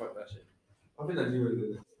 we said fuck that shit. I think Nigeria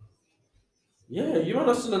did it. Yeah, you want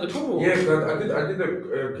us in the Commonwealth? Yeah, because I did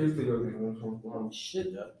a case study on it. Shit,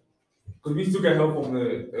 yeah. Because we still get help from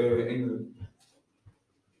the England.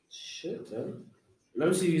 Shit, man. Let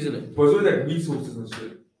me see who's in it. But it's only like resources and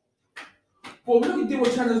shit. But we don't do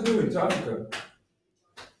what China's doing to Africa.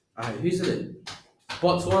 Alright, who's in it?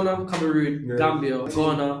 Botswana, Cameroon, Yeah. Gambia,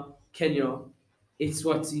 Ghana, Kenya,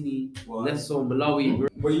 Eswatini, Lesotho, Malawi.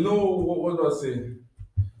 But you know what do I say?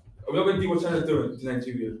 We're not going to do what China's doing to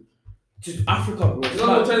Nigeria. To Africa, bro. You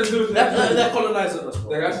know what China's doing to Nigeria? They're colonizing us, bro.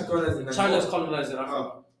 They're actually colonizing Nigeria. China's colonizing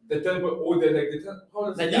Africa. They're telling people, oh, they're like,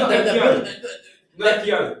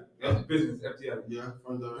 FDI. Business, FDI. Yeah,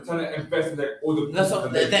 from They're the. trying to invest in like all the That's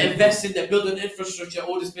what they're investing. They're building infrastructure,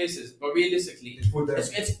 all these places. But realistically, It's for them.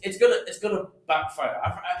 it's gonna backfire.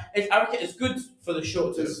 Africa is good for the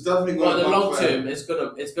short term, It's definitely but going in to the long term,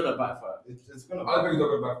 it's gonna backfire. It's going I to. think it's not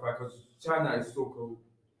going backfire because China is so cool.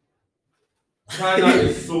 China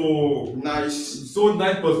is so Nice.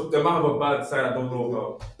 nice, but they might have a bad side I don't know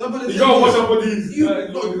about. No, but the You gotta thing watch is, out for these. you-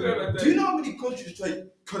 Do do you know how many countries tried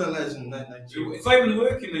colonizing Nigeria? It's not even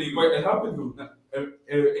working anymore. It happened though.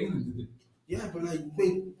 England did it. Yeah, but like,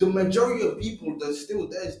 wait, the majority of people that's still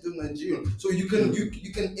there is still Nigerian. So you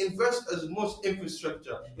can invest as much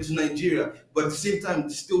infrastructure as Nigeria, but at the same time,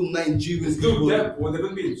 it's still Nigerian. It's still people. debt, but they're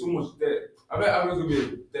going to be so much debt. I bet Africa's going to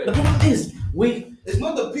be The debt. problem is, It's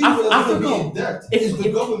not the people that are going to be Africa- in debt. if- It's the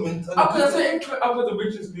if- government. And Africa, the say Africa's the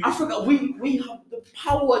richest nation. Africa, we have the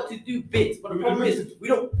power to do bits, but the problem is we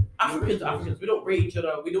don't. Africans, we don't rate each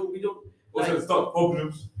other. We don't. Also, like- stop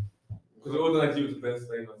problems. Because we all know Nigeria's the best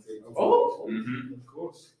thing I'm saying. Oh, Of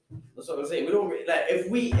course. that's what I'm saying. We don't like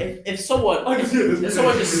if someone I can see it. if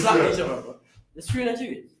someone just slapped each other, bro. There's 3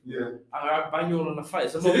 Nigerians. Yeah. I bang you all on the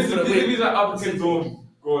fight. So So this gonna is win. these are Africans don't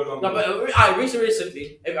go along. No, but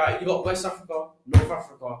realistically, you got West Africa, North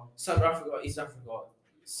Africa, South Africa, East Africa,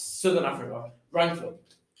 Southern Africa, rank them.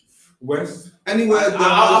 West. Anywhere that has,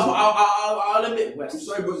 I'll admit I'm West.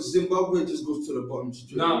 sorry, but Zimbabwe just goes to the bottom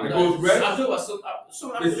straight. No, it goes west. I'm talking about some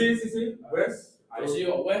The Africa. CCC, West. Alright, so you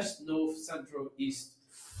got West, North, Central, East,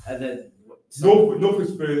 and then North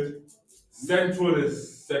is third. Central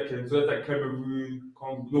is second. So that's like Cameroon,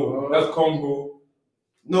 Congo. No, that's Congo.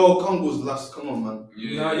 No, Congo's last. Come on, man.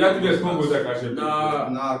 Nah, you have to guess Congo is like actually. Nah.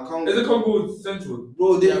 Nah, Congo. Is it Congo Central?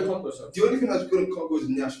 Bro, yeah, Congo. Sorry. the only thing that's good in Congo is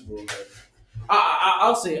Nyash, bro. Like,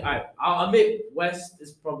 I'll say I'll admit West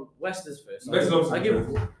is first. West is also I give.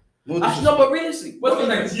 first. no, Actually, no, but realistically, What's in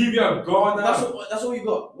Nigeria, Ghana? that's all you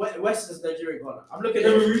got. West is Nigeria, Ghana. I'm looking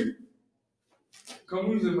at. Cameroon.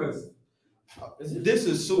 Cameroon's in West. this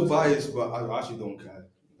is so biased, but I actually don't care.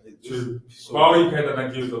 Like, True. so- Why are you paying that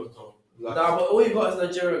Nigeria's up top? like, Nah, but all you got is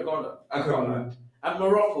Nigeria and Ghana. And Cameroon. And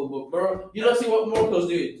Morocco, but Morocco, you don't see what Morocco's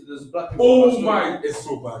doing to those black people. Oh That's my, it's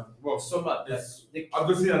so bad. so, so bad. Yes. They I've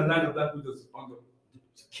just seen a line of black people just on the.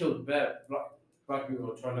 killed bare black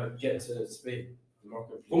people trying to get to Spain.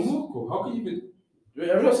 Morocco. For Morocco, how can you be?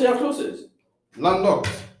 Have you not seen how close it is? landlocked.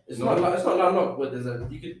 It's not landlocked, but there's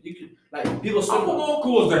you could like people I swim. thought Morocco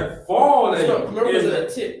was like far. It's not, Like, Morocco's yeah, at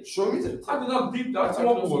a tip. Show me. I did not deep that That's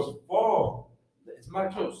Morocco close. was far. It's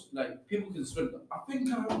mad close. Like people can swim. I think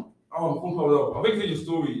I think it's in your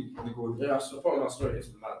story, Nicole. Yeah, so part of my story is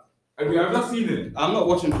mad. I've not seen it. I'm not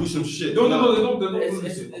watching gruesome shit. No,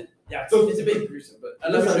 Yeah, it's a bit gruesome,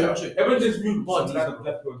 but let me show you. I'll show you. Everyone just viewed Bodies. black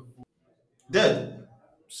people. Dead.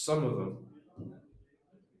 Some of them.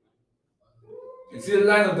 You see the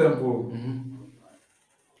line of them, bro.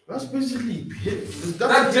 That's basically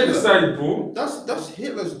That's genocide, bro. That's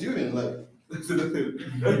Hitler's doing. Like, That's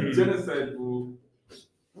genocide, bro.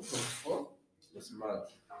 what the fuck? It's mad.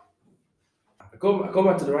 I go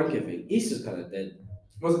back to the ranking thing. East is kind of dead.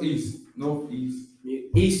 What's east? Northeast.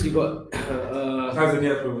 East, you got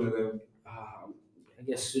Tanzania equivalent of them. I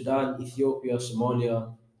guess Sudan, Ethiopia,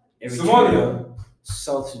 Somalia, Eritrea, Somalia.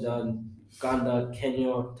 South Sudan, Uganda, Kenya,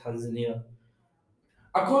 Tanzania.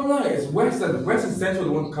 I can't lie, it's West and Central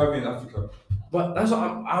the one covering Africa. But that's what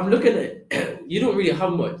I'm looking at. You don't really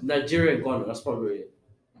have much. Nigeria and Ghana, that's probably it.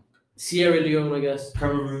 Sierra Leone, I guess.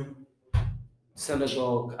 Cameroon.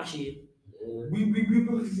 Senegal. Actually, We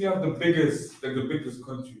basically have the biggest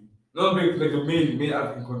country. Not big, like the main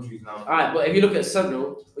African countries now. alright, but if you look at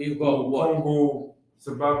Central, you've got what? Congo,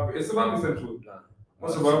 Zimbabwe. Is Zimbabwe Central? Nah.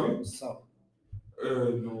 What's Zimbabwe? South.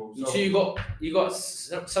 No. So you got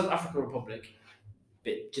South African Republic,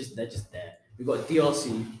 but they're just there. You got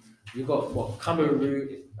DRC. You got what?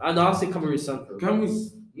 Cameroon. And I'll say Cameroon Central. Cameroon.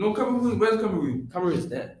 Where's Cameroon? Cameroon's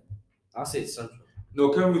there. I'll say it's Central. No,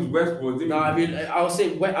 Cameroon's west, bro. No, I mean, I was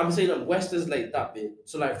saying, I'm saying that west is like that bit.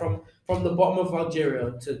 So like from the bottom of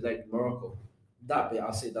Algeria to like Morocco, that bit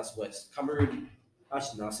I'll say that's west. Cameroon,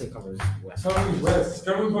 actually, no, I'll say Cameroon is west. Cameroon's west.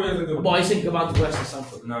 Cameroon probably isn't the. But I think about the west or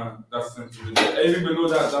something. Nah, that's central. Anything below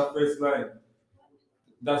that first line,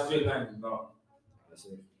 that straight line is not. That's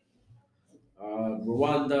it.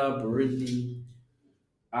 Rwanda, Burundi.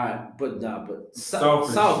 Alright, but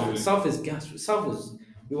South is gas. South is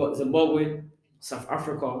we got Zimbabwe, South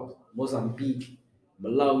Africa, Mozambique,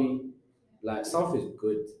 Malawi. Like South is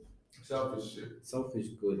good. Selfish shit. South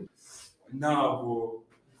is good. Nah, bro.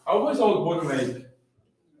 I wish I was born like.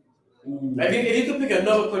 Ooh. If you could pick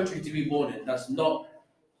another country to be born in that's not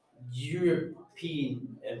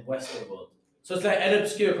European and Western world, so it's like an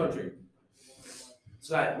obscure country. It's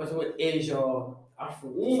like what's it, Asia,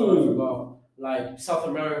 Africa, South Africa, like South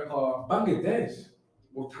America. Bangladesh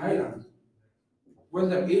or Thailand. Where's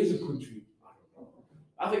that Asian country?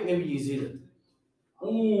 I think maybe New Zealand.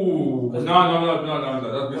 Ooh. No.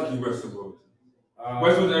 That's basically Western world.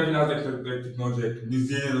 Western everything has like technology, like New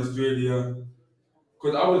Zealand, Australia.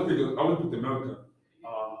 Because I would pick America.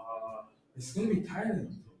 It's gonna be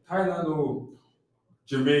Thailand or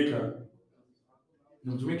Jamaica.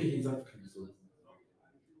 No, Jamaica hates Africans. So.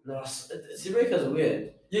 No, Jamaica's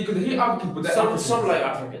weird. Yeah, because they hate Africans, but they're Some like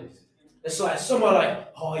Africans. It's like some are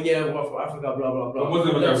like, oh yeah, we're from Africa, blah blah blah.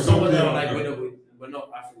 But But then some of them are like, we're not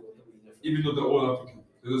African. Even though they're all African,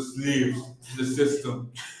 they're just slaves to the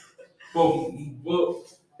system. But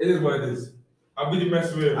it is what it is. I'm really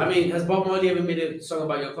messing with it. I mean, has Bob Marley ever made a song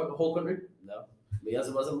about your whole country? No. But he has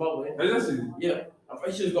about Zimbabwe. Exactly. Yeah. I'm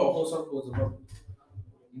pretty sure he's got a whole song called Zimbabwe.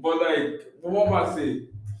 But what am I say?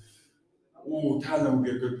 Oh, Thailand would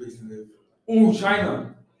be a good place to live. Oh,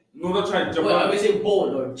 China. No, not China. Japan. Wait, are we saying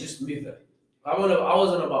born or just moving? I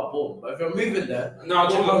wasn't about born, but if you're moving there, no,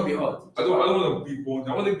 Japan would be hard. I don't want to be born.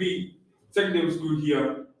 I want to be secondary school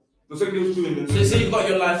here. The secondary school in So you've got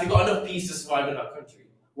your life, you've got enough peace to survive in that country.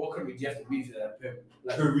 What country do you have to move there?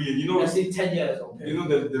 Like, Korea. You know, let's say 10 years or you know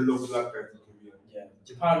the local black guys in Korea.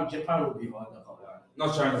 Yeah. Japan would be hard. I can't lie.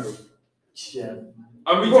 Not China though. Yeah.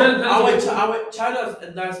 I mean, China's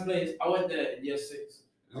a nice place. I went there in year 6.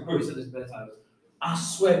 I probably said this better times. I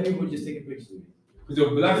swear people would just take a picture of me. Because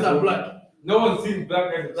you're black. Because I'm black. No one's seen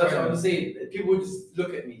black guys in That's China. what I'm saying. People would just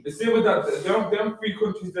look at me. The same with that. There are 3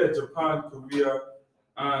 countries there: Japan, Korea,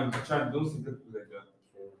 and China. Don't see people like that.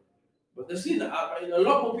 But they've seen that. A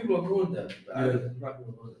lot more people are growing there. Yeah. Black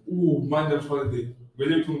people are growing there. Ooh, Mandem's holiday.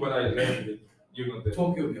 We're talking about that yesterday. You're not there.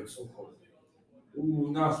 Tokyo would be so cold. Ooh,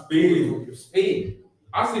 nah, Spain. Spain.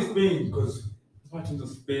 I say Spain because imagine the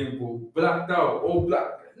Spain, bro. Blacked out, all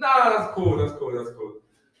black. Nah, that's cool.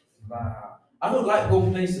 Nah. I don't like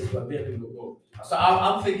going places where people go. So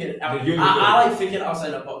I'm thinking, I like thinking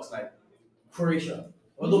outside the box, like Croatia.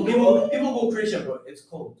 Although people go Croatia, but it's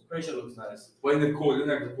cold. Croatia looks nice. When they're cold, it's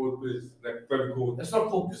like a cold place, like very cold. It's not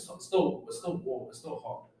cold, it's still warm, it's still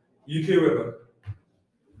hot. UK weather?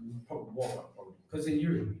 Probably warmer, because in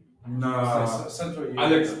Europe. Nah. It's like Central Europe. I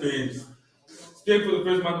like Spain. Spain for the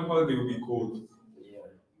first month of holiday would be cold. Yeah.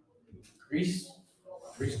 Greece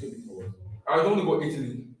could be cold. I don't want to go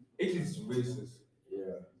Italy. Italy's racist.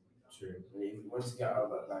 Yeah, true. Once you get out of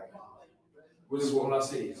that, like, what is all I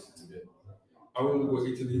say is it's a bit. I want to go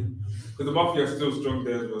Italy because the mafia is still strong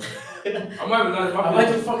there as well. I might have the mafia. I might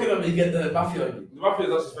just fuck it up and get the mafia on you. The mafia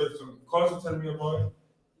is actually very strong. Carlos was telling me about it.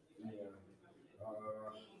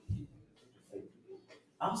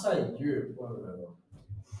 Outside Europe, whatever,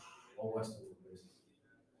 or Western places.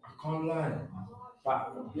 I can't lie.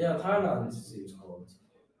 But yeah, Thailand seems cold.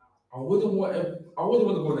 I wouldn't want to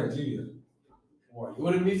go to Nigeria. What? You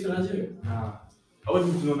wouldn't move to Nigeria? Nah. I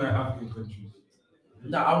wouldn't move to no African countries.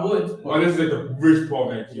 No, I would. Well, this is like the rich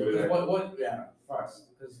part of Nigeria. What? Yeah,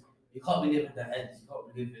 first, because you can't be living the ends. You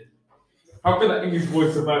can't be living. How can that English boy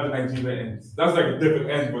survive the Nigeria ends? That's like a different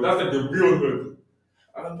end, but that's like the real hood.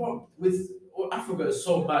 And the problem with Africa is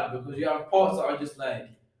so bad because you have parts that are just like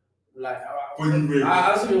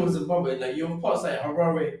I actually was Zimbabwe. Like you have parts like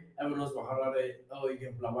Harare. Everyone knows about Harare. Oh, you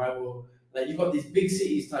get Bulawayo. Like you got these big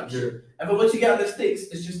cities type shit. And but once you get out of the sticks,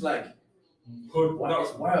 it's just like hood. Wow,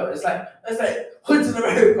 it's wild. It's like hoods in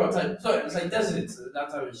America type. Sorry, it's like deserts that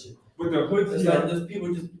type of shit. With the hoods, it's like there's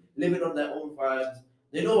people just living on their own vibes.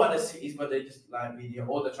 They know about the cities, but they just like media,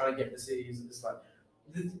 or they're trying to get the cities. It's like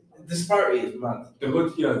the disparity is mad. The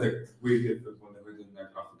hood here is like way different from the hood in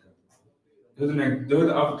like Africa. The hood in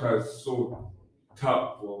Africa is so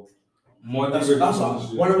top, bro. That's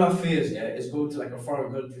one of my fears. Yeah, is going to like a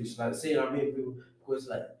foreign country. So like, say I mean people go to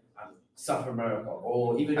like South America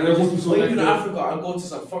or even Africa. I go to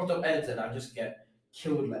some fucked up ends and I just get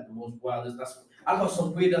killed like the most wildest. I got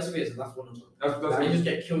some weird ass fears, and that's one of them. That's Like, I just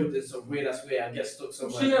get killed in some weird ass way and get stuck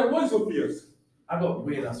somewhere. Shit, yeah, what's your fears? I got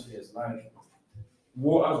weird ass fears. Like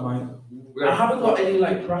What as mine? I haven't got any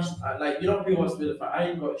like rash. Like you know, people want to be I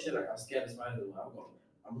ain't got shit like I'm scared of spiders.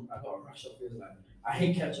 I got a rash of fears. Like I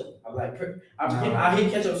hate ketchup. I'm like I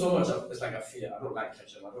hate ketchup so much. It's like a fear. I don't like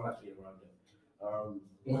ketchup. I don't like being around it.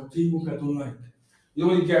 What thing I don't like? You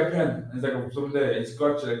know when you get a pen and it's like something there, it's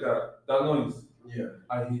scratchy like that. That noise. Yeah.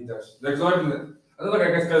 I hate that shit. Like, so I don't like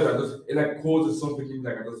I get scared of it. It like causes something in me,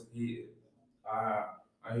 like I just hate it.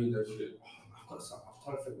 I hate that shit. I've got some. I'm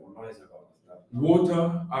trying to figure what noise I got.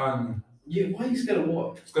 Water and Yeah, why are you scared of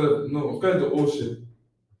water? I'm scared of the ocean.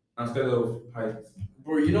 I'm scared of heights.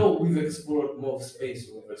 Bro, you know we've explored more space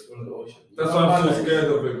than we've explored the ocean. That's You why know how I'm mad so that scared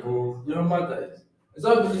is? of it, bro. You know how mad that is? It's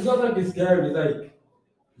not like it's scary, it's like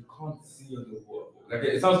you can't see underwater. Like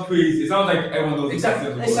it sounds crazy. It sounds like everyone knows Exactly.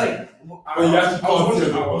 you can It's see underwater. like But you actually can't see I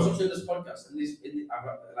underwater. was watching this podcast and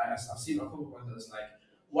I've seen a couple of podcasts like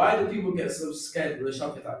why do people get so scared with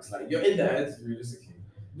shark attacks? Like you're in their heads realistically.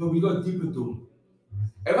 No, we got deeper though.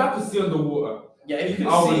 If I could see underwater, Yeah, if you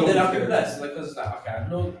I can would see, not then be I'll be scared. blessed. Like, cause like, okay,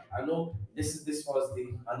 I know this was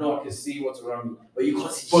the, I know I can see what's around me, but you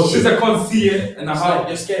can't see. but shit. since I can't see it and I It's have, like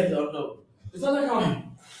you're scared of the unknown. it's not like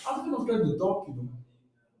I'm scared of the dark, you know.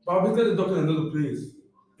 But I've been scared of the dark in another place.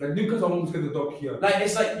 Like Newcastle, I'm scared of the dark here. Like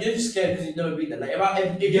it's like you're just scared because you've never been there. Like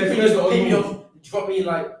if Yeah, you could scared just of pick me unknown. up, drop me in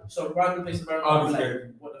like some random place in America, I'll I'll be be like,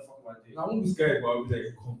 scared. what the fuck am I doing? I won't be scared, but I'll be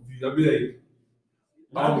like confused. I'll be like,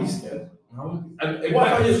 I'll be scared. And What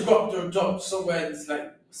if I just drop somewhere and it's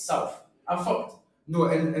like south? I'm fucked. No,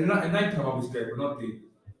 and at night time I'll be scared, but not day.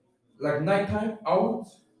 Like nighttime out,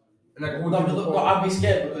 and like No, but I'd be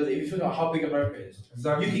scared because if you think about how big America is,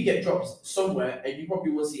 exactly. you could get dropped somewhere and you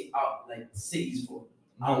probably won't see out like cities for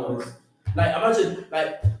No, hours. Like imagine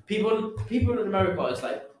like people in America it's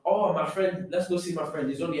like, oh my friend, let's go see my friend,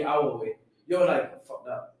 he's only an hour away. You're like, fuck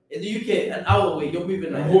that. In the UK, an hour away, you're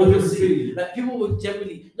moving like A whole another different city. Like people would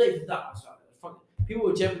generally not even that, sorry, fuck it. People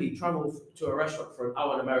would generally travel to a restaurant for an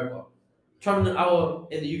hour in America. Traveling an hour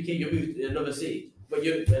in the UK, you're moving to another city. But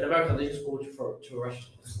you're in America, they just go to a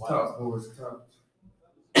restaurant. It's It's wild. tough, bro. It's tough.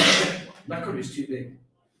 That country's too big.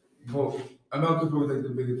 But America is like the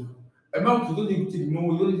biggest. America, you don't need to you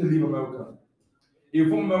don't need to leave America. If you're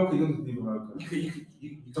from America, you don't need to leave America.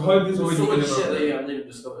 You The holidays there's already so in much shit that America. you haven't even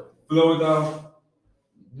discovered. Florida,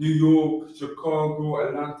 New York, Chicago,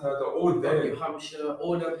 Atlanta, they're all there. New Hampshire,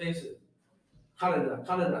 all them places.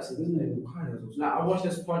 Canada's in there. Ooh, Canada's also- Like I watched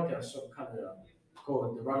this podcast from Canada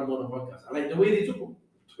called the Random Order Podcast. I like the way they talk,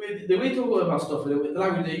 the way they talk about stuff, the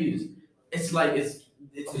language they use. It's like it's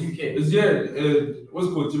the UK. It's what's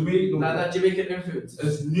it called Jamaica? Like that Jamaican influence.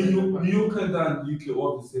 It's New York and UK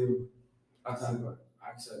all the same accent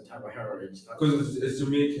Type of heritage. because it's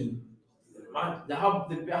Jamaican. Man,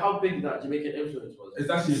 how big that Jamaican influence was. It's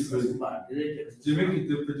actually It's crazy. mad.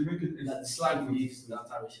 Jamaican is Like the slang we used and that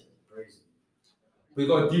type of shit. Crazy. we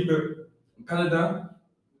got deeper Canada.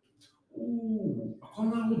 Ooh, I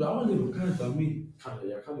can't remember. I want to live in Canada. Me,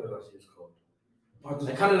 Canada seems cold. but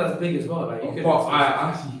And Canada's big as well. Like you could.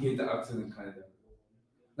 I actually hate the accent in Canada.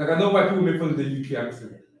 Like I know why people make fun of the UK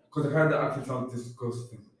accent because the Canada accent sounds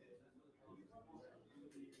disgusting.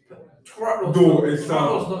 Toronto's it's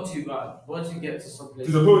not too bad. Once you get to some To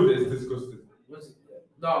place. the hood, it's disgusting.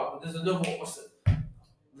 No, there's another one. What's it?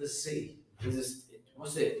 The sea. There's this.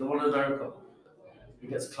 What's it? The one in America. It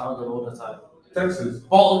gets clouded all the time. Texas.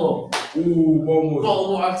 Baltimore. Ooh, Baltimore.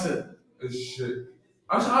 Baltimore accent. It's shit.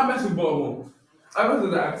 Actually, I mess with Baltimore. I mess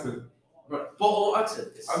with the accent. Right. Baltimore accent.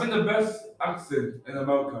 I think the best accent in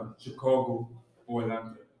America, Chicago or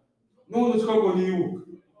Atlanta. No, Chicago, New York.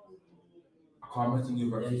 I can't mess with New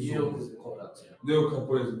York. Yeah, accent New so York much. is called accent. New York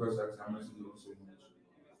is the best accent. I mess with New York so much.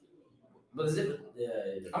 But is it?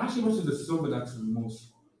 Yeah. I actually mess with the Southern accent the most.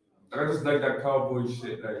 Like, I just like that cowboy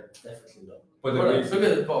shit, like. Definitely not. But Look the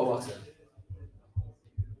at the Baltimore accent.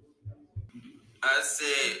 I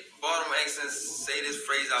said, Baltimore accents say this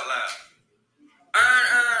phrase out loud.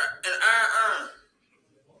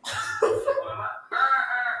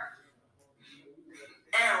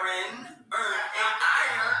 Aaron,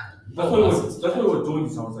 and That's what Joey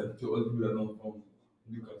sounds like to other people that know from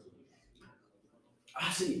Newcastle.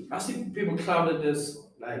 I see people clouding this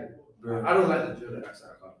like. I don't like the Jordan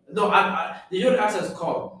accent. No, the Jordan accent is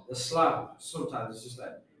calm. The slang sometimes it's just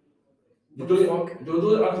like. The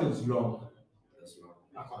Joey accent is long. That's wrong.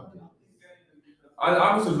 I can't do it. I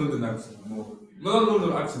also London accent more. Not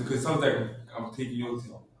London accent because it sounds like I'm taking your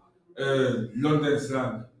thing. London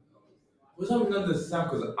slang. What's up with London slang?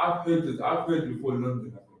 Because I've heard it before in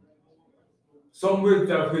London. I think. Some words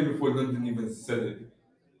that I've heard before London even said it.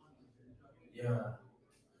 Yeah.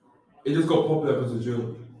 It just got popular because of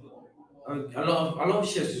drill. A lot of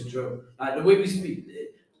shit's just drill. Like the way we speak,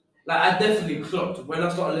 like I definitely clocked when I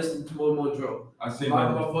started listening to more and more drill. I say My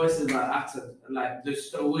man, voice and like accent, like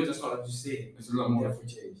the words I started just saying, it's a lot more.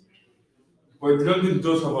 definitely changed. But London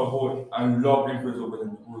does have a lot of influence over the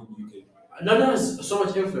whole UK. London has so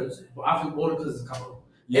much influence, but I think only because it's a capital.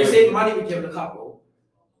 Yeah. If say Mali became the capital,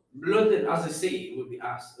 London as a city would be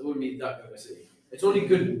ass. It wouldn't be that good a city. It's only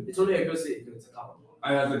good. It's only a good city because it's a capital.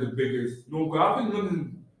 And that's like the biggest. No, but I think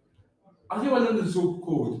London. I think why London's so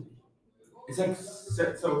cold. It's like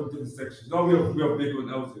several different sections. Now we have big one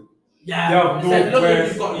else. Yeah, They have it's like London, northwest,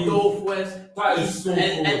 you've got east. northwest, That is east, so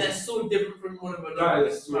and cool. they're so different from one another. That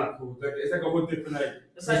is It's so mad. cool. Like it's like a whole different like.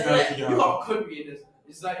 It's like personality you have. got a country in this.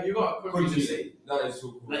 It's like you got a country in the Country. city. That is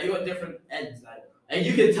so cool. Like you got different ends, like, and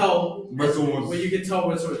you can tell When someone's- when you can tell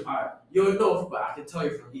when someone's alright. You're north, but I can tell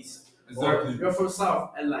you're from east. Exactly. Or you're from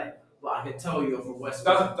south, and like, but I can tell you're from west.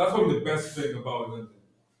 That's probably the best thing about London.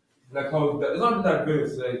 Like how it's not that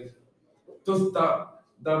diverse. Like just that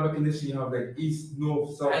recognition you have like east,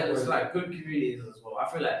 north, south. And it's west. like good communities as well. I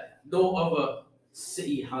feel like no other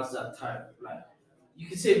city has that type. Like you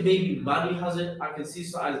can say maybe Mali has it. I can see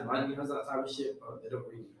sometimes Mali has that type of shit, but they don't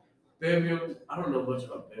really. Birmingham, I don't know much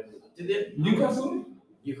about Birmingham. Did they? Newcastle.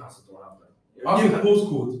 Newcastle don't have that. I think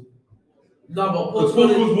postcode. No, but The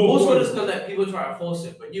postcode postcode's more is important. because like people try to force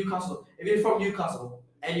it. But Newcastle, if you're from Newcastle,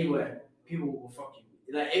 anywhere, people will fuck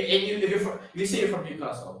you. Like if you're from, if you say you're from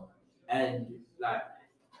Newcastle, and like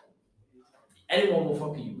anyone will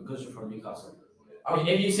fuck you because you're from Newcastle. I mean,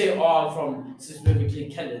 if you say, "Oh, I'm from specifically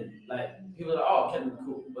Kenton," like people are like, "Oh, Kenton,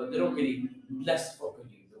 cool," but they don't really less fuck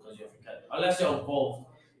with you because you're from Kenton, unless you're involved.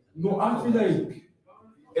 No, I feel like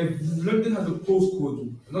if London has a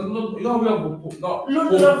postcode, no, you know how we have a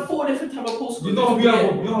No, there are 4 different type of postcodes. you know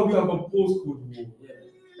how we have a postcode war. Yeah.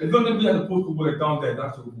 If London we had a postcode war like down there,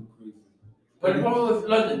 that's what would be crazy. But the problem with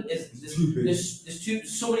London is It's too big.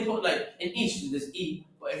 there's so many people, like in each there's E,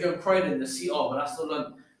 but if you're in Croydon there's CR, but that's still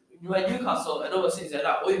London. You had Newcastle and other cities like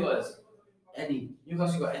that, all you got is any.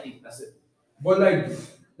 Newcastle you got any, that's it. But like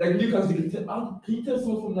Newcastle, can you tell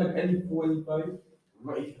someone from like any 4, any 5?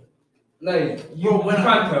 Right. Like you, Bro, when you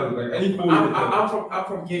can't tell like any 4. I'm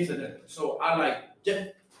from Gateshead, so I like just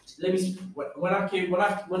let me when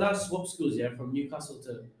I swapped schools, yeah, from Newcastle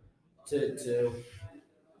to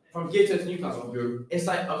from Gateshead to Newcastle, it's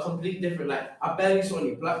like a complete different. Like I barely saw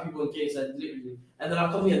any black people in Gateshead, literally, and then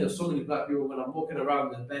I come here, there's so many black people. When I'm walking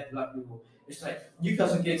around, there's bare black people. It's like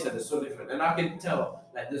Newcastle and Gateshead is so different, and I can tell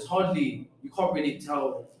like there's hardly you can't really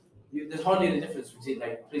tell. There's hardly any difference between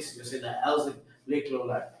like places you're saying like Elswick, Lakelow,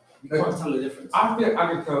 like. You can't tell the difference. I feel like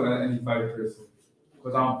I can tell any 5 person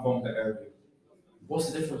because I'm from the area.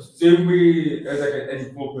 What's the difference? Same way as like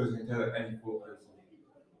any 4 person can tell any 4 person.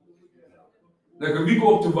 Like if we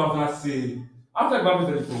go up to Baba and say, I feel like Baba's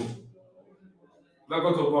any 4. Like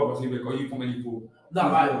go to Baba and say, like, are you from any 4? No,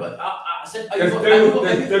 right, but I said, There's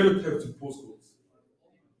stereotypes to postcodes.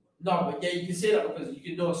 no, but yeah, you can say that because you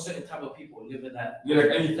can know a certain type of people live in that. Yeah,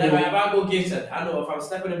 like any 4. Like if I go Gateshead, I know if I'm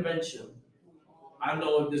stepping in Bensham, I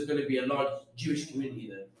know there's going to be a large Jewish community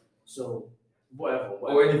there. So whatever.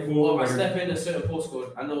 Or any 4. Or if I like, step in a certain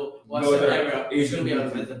postcode, I know what No, certain that area it's Asian going to be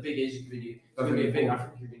community. there's a big Asian community. It's That's going to be a really big cool.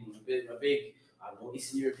 African community, a big I don't know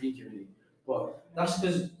Eastern European community. But that's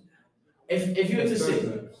because if you were to say,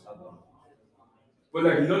 Stereotypes. But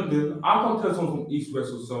like London, I can't tell someone from East,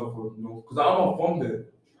 West, or South, or no, because I'm not from there.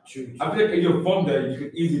 true, I feel like if you're from there, you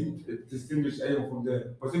can easily distinguish anyone from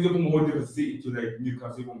there. But since you're from a whole different city to like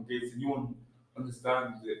Newcastle, you're from Gateshead, you won't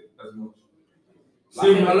understand it as much. I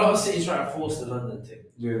think a lot of cities try to force the London thing.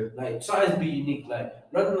 Yeah. Like try to be unique. Like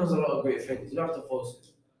London has a lot of great things. You don't have to force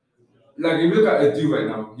it. Like if you look at Edu right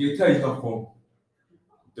now, you can tell he's not from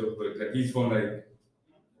the hood. Like he's from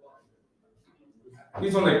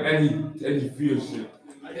any field shit.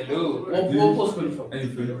 Hello. What postcode you from? Any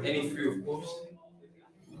field. Any free, of course.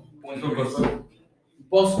 One No, race. but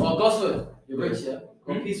Boss or Gosford? You're Yeah. rich, yeah?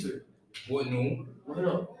 Or Peaceful? What? No. Why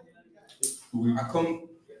not? I come.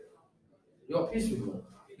 You're Peaceful, man.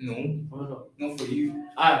 No. Why not? Not for you.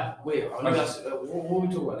 Wait, let me ask what are we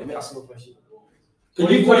talking about? Let me ask you a question. Can What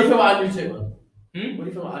do you you feel about Andrew Tate, man? Hmm? What do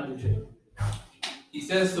you feel about Andrew Tate? He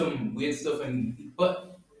says some weird stuff,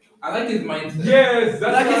 but I like his mindset. yes,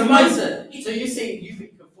 that's Like his what I mean. mindset. So you say you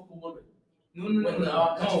think you can fuck a woman when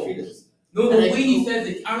catch your feelings? No, the And way then he you- says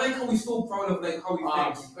it, I like how he's so proud of like how he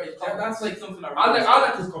thinks. great. That's like something I I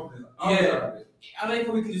like his confidence. Yeah. I like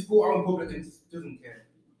how he can just go out in public and just doesn't care.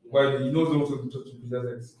 Well, he knows no one to touch him. He has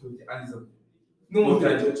like security, and he's a No one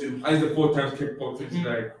Okay. can touch him. and he's a 4 times kickboxer. It's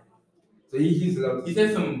like So he's allowed. He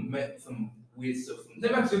said some weird stuff.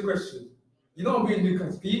 Let me ask you a question. You know what being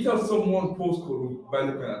Newcastle? Can you tell someone postcode by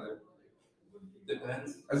looking at them?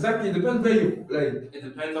 Depends. Exactly, it depends where you like. It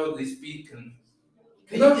depends how they speak and.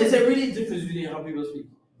 Is there really a difference between how people speak?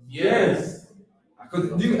 Yes.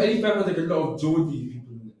 Because Eddie Five has like a lot of Geordie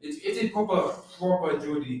people in it. It's a proper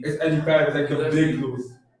Geordie. It's Eddie Five, it's like the Exactly. big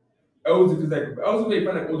clothes. I also really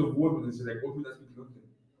find like all the women and shit, like all people that speak London.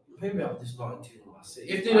 Maybe I'm just not in tune with my city.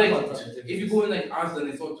 If they like, if you go in like Iceland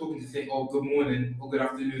and start talking to say, oh, good morning or good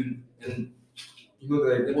afternoon, then You know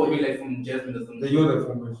that they're probably like from Jasmine or something. you're the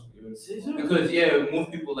former. Because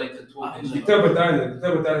most people like to talk and You shit. tell by dialect,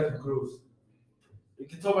 can close. You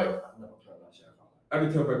can tell by. I'm never tried that shit. I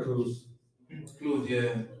can tell by close. Clothes,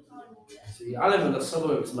 yeah. See, I live in the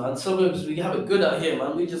suburbs, man. Suburbs, we have it good out here,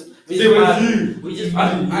 man. We just Same as vibe. you. We just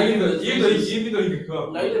I vibe. even though you can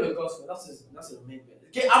come. No, you live in Gosford. That's the main bit.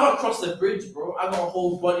 Okay, I'm across the bridge, bro. I got a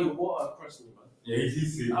whole body of water across me, man. Yeah,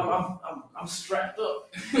 he's safe. I'm strapped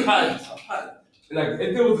up. Padded. Like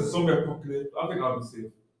if there was a zombie apocalypse, I think I'll be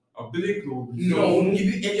safe. A billion would be No, if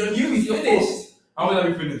you're new, you're you're finished. finished. How will I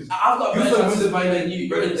be finished? I've got You're better from chances the by than you.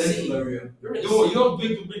 You're in the residential city. area. You're in the You city. know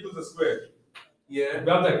big to square. Yeah.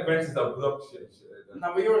 We have like fences that block shit.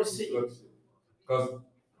 Nah, but you're in the city. Because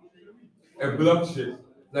a block shit.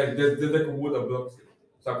 Like there's like a wall that blocks it.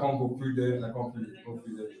 So I can't go through there and I can't go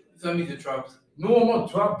through there. Zombies are trapped. No, I'm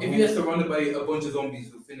not trapped. If bro. you get surrounded by a bunch of zombies,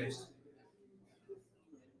 you're finished.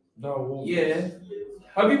 No. Yeah.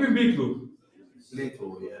 Have you been big though?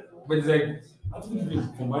 Little, yeah. But it's like I don't think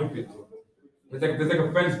it's for my bit though. There's like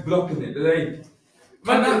a fence blocking it. There's like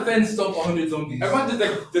Man, that fence stop 100 zombies. everyone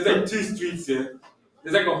there's like 2 streets here.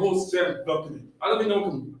 There's like a whole strip blocking it. I don't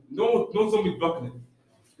think no zombie blocking it.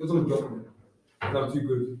 No zombie blocking it. That's too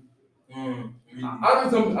good. I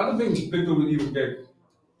don't think Victor will even get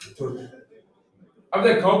touched. I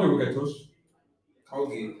think Calgary will get touched.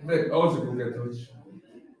 Okay. I feel like Ozzy will get touched.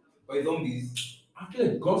 By zombies. I feel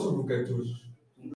like Gossip will get touched.